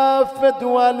له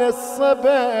فدوى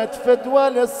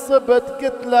للصبت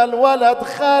قلت له الولد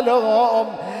خالهم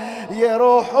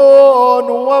يروحون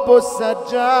وابو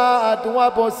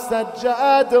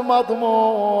السجاد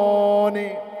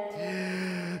مضموني.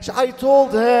 I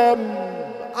told him,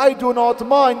 I do not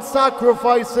mind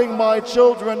sacrificing my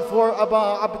children for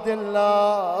Aba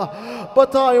Abdullah,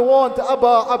 but I want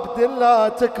Aba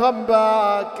Abdullah to come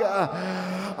back.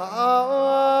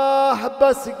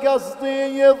 بس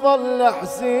قصدي يظل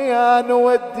حسين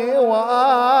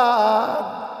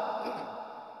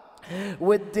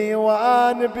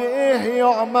والديوان بيه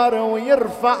يعمر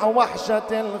ويرفع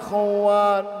وحشة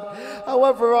الخوان.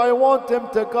 However, I want him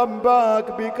to come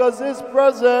back because his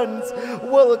presence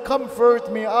will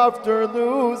comfort me after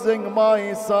losing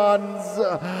my sons.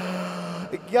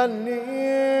 قال لي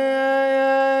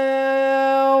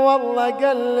والله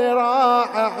قال لي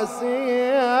راح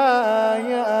حسين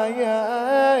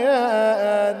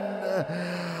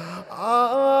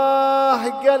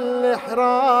قال لي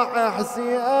راح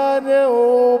حسين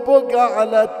وبقى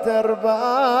على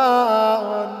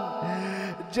التربان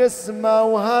جسمه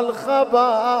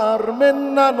وهالخبر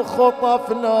منا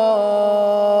انخطف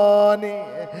لوني.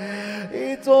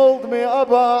 He told me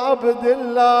Aba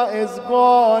Abdullah is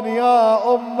gone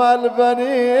يا أم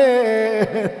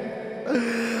البنين.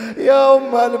 يا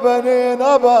أم البنين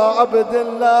Aba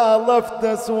Abdullah left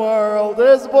this world.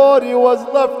 His body was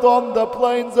left on the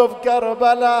plains of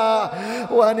Karbala.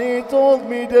 When he told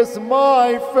me this,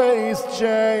 my face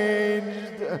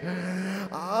changed.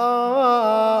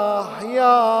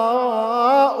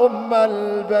 يا أم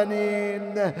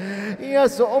البنين.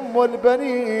 Yes,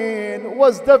 البنين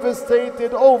was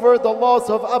devastated over the loss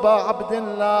of Aba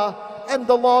Abdullah and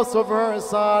the loss of her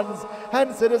sons.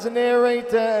 Hence it is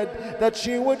narrated that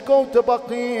she would go to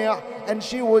Baqi' and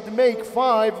she would make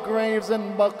 5 graves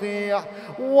in Baqi'.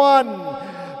 1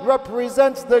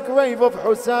 represents the grave of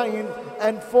Hussain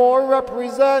and 4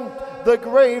 represent the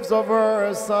graves of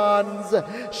her sons.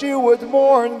 She would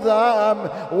mourn them.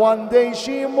 One day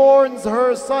she mourns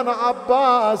her son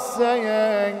Abbas,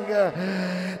 saying,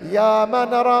 Ya man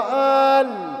ra'al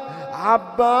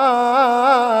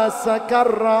Abbas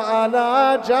karra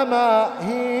ala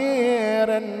jamahir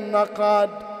al-naqad.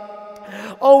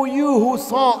 Oh, you who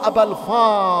saw Abu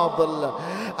al-Fadl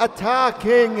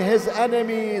attacking his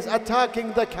enemies,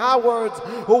 attacking the cowards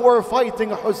who were fighting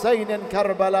Hussein in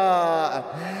Karbala.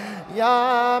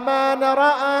 يا من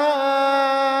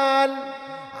رأى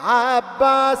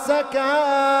العباس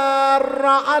كر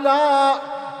على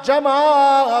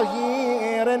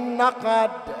جماهير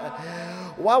النقد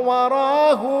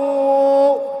ووراه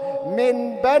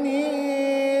من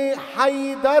بني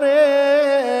حيدر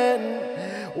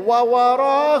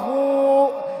ووراه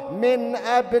من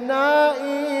أبناء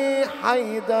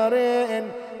حيدر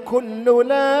كل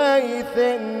ليث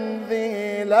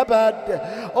ذي لبد.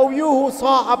 Oh, you who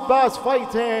saw Abbas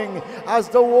fighting as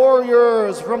the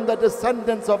warriors from the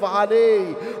descendants of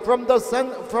Ali, from the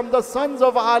sons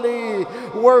of Ali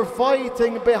were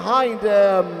fighting behind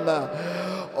him.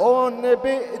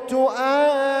 أنبئت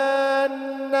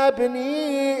أن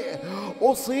ابني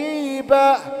أصيب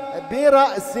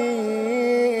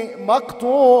برأسي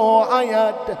مقطوع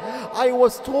يد. I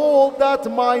was told that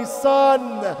my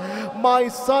son's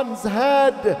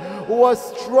head was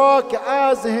struck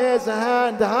as his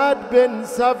hand had been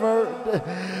severed.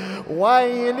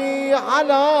 ويلي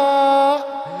على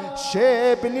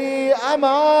شبلي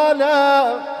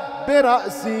أمالا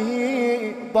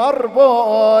برأسه ضرب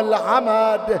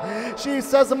العمد. She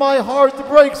says, my heart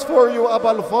breaks for you, Abu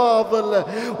al-Fadl,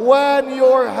 when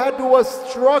your head was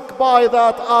struck by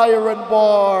that iron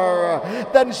bar.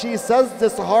 Then she says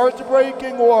this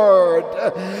heartbreaking word,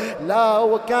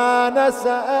 لو كان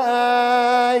سيفه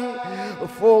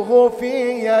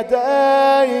في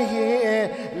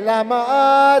يديه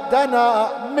لما دنا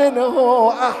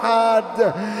منه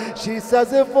أحد. She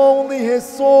says, if only his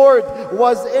sword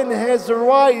was in his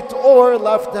right or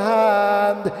left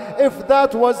hand, if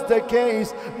that was the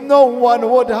case, no one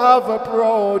would have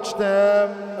approached him.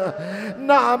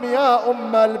 نعم يا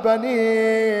أم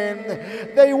البنين.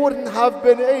 They wouldn't have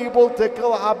been able to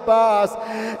kill Abbas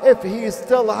if he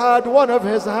still had one of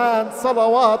his hands,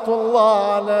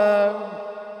 salawatullah alayh.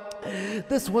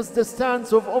 This was the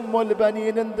stance of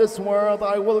al-Banin in this world.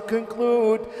 I will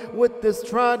conclude with this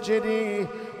tragedy.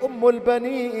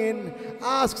 al-Banin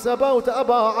asks about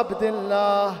Abu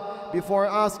Abdullah before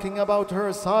asking about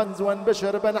her sons when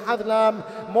Bishr bin Hadlam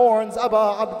mourns Abu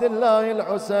Abdullah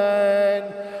al-Hussein.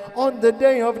 On the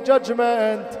day of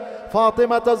judgment,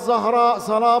 Fatima al-Zahra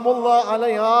salamullah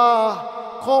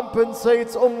alayha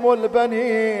compensates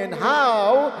al-Banin.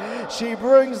 How? She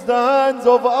brings the hands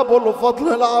of Abu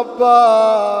al-Fadl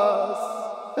al-Abbas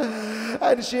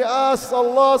And she asks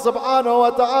Allah subhanahu wa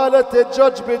ta'ala to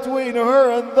judge between her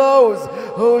and those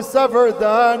who severed the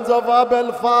hands of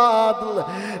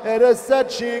Al-Fajr. It is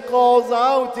said she calls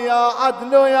out, Ya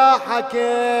Adlu Ya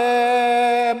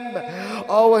Hakim.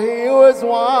 Oh, he who is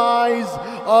wise,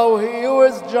 oh, he who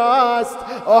is just.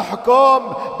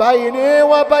 احكم بيني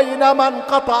وبين من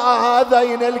قطع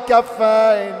هذين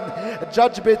الكفين.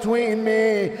 Judge between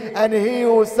me and he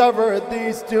who severed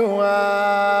these two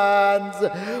hands.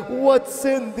 What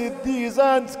sin did these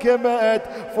hands commit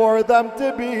for them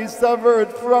to be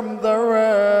severed from the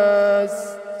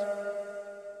rest?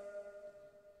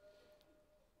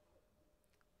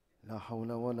 لا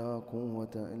حول ولا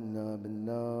قوة إلا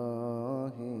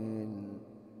بالله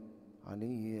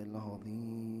العلي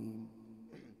العظيم.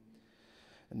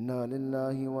 إنا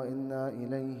لله وإنا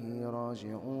إليه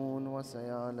راجعون.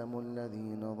 وسيعلم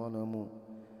الذين ظلموا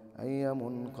أي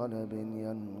منقلب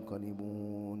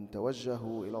ينقلبون.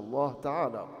 توجهوا إلى الله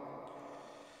تعالى.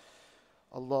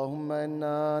 اللهم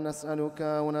إنا نسألك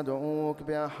وندعوك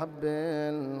بأحب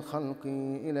الخلق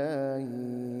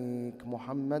إليك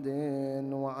محمد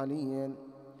وعلي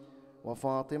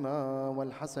وفاطمة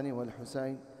والحسن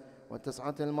والحسين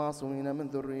والتسعة المعصومين من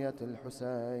ذرية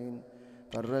الحسين.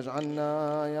 فرج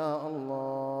عنا يا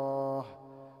Allah.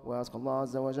 We ask Allah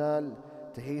Azza wa Jal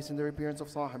to hasten the appearance of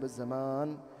Sahib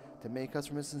al-Zaman, to make us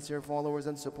from his sincere followers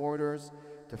and supporters,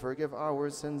 to forgive our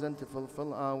sins and to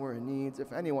fulfill our needs.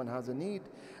 If anyone has a need,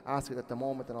 ask it at the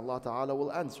moment and Allah Ta'ala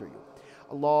will answer you.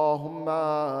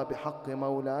 Allahumma bihaqq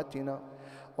mawlatina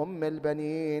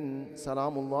البنين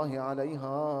سلام الله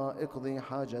عليها اقضي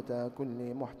حاجة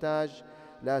كل محتاج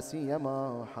لا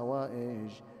سيما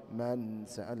حوائج من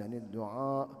سألني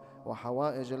الدعاء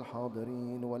وحوائج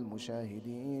الحاضرين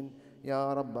والمشاهدين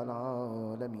يا رب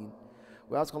العالمين.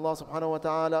 We ask Allah subhanahu wa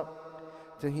ta'ala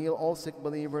to heal all sick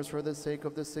believers for the sake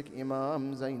of the sick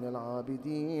Imam Zain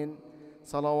al-Abidin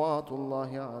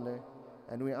salawatullahi alayh.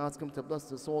 And we ask him to bless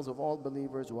the souls of all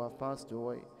believers who have passed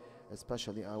away,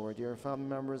 especially our dear family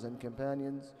members and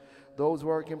companions, those who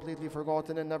are completely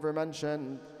forgotten and never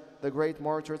mentioned, the great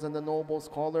martyrs and the noble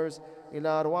scholars. إلى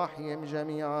أرواحهم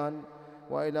جميعا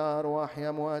وإلى أرواح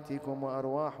أمواتكم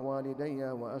وأرواح والدي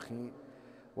وأخي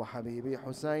وحبيبي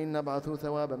حسين نبعث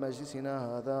ثواب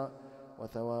مجلسنا هذا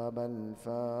وثواب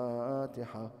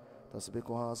الفاتحة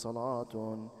تسبقها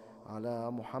صلاة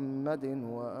على محمد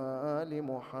وآل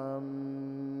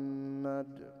محمد.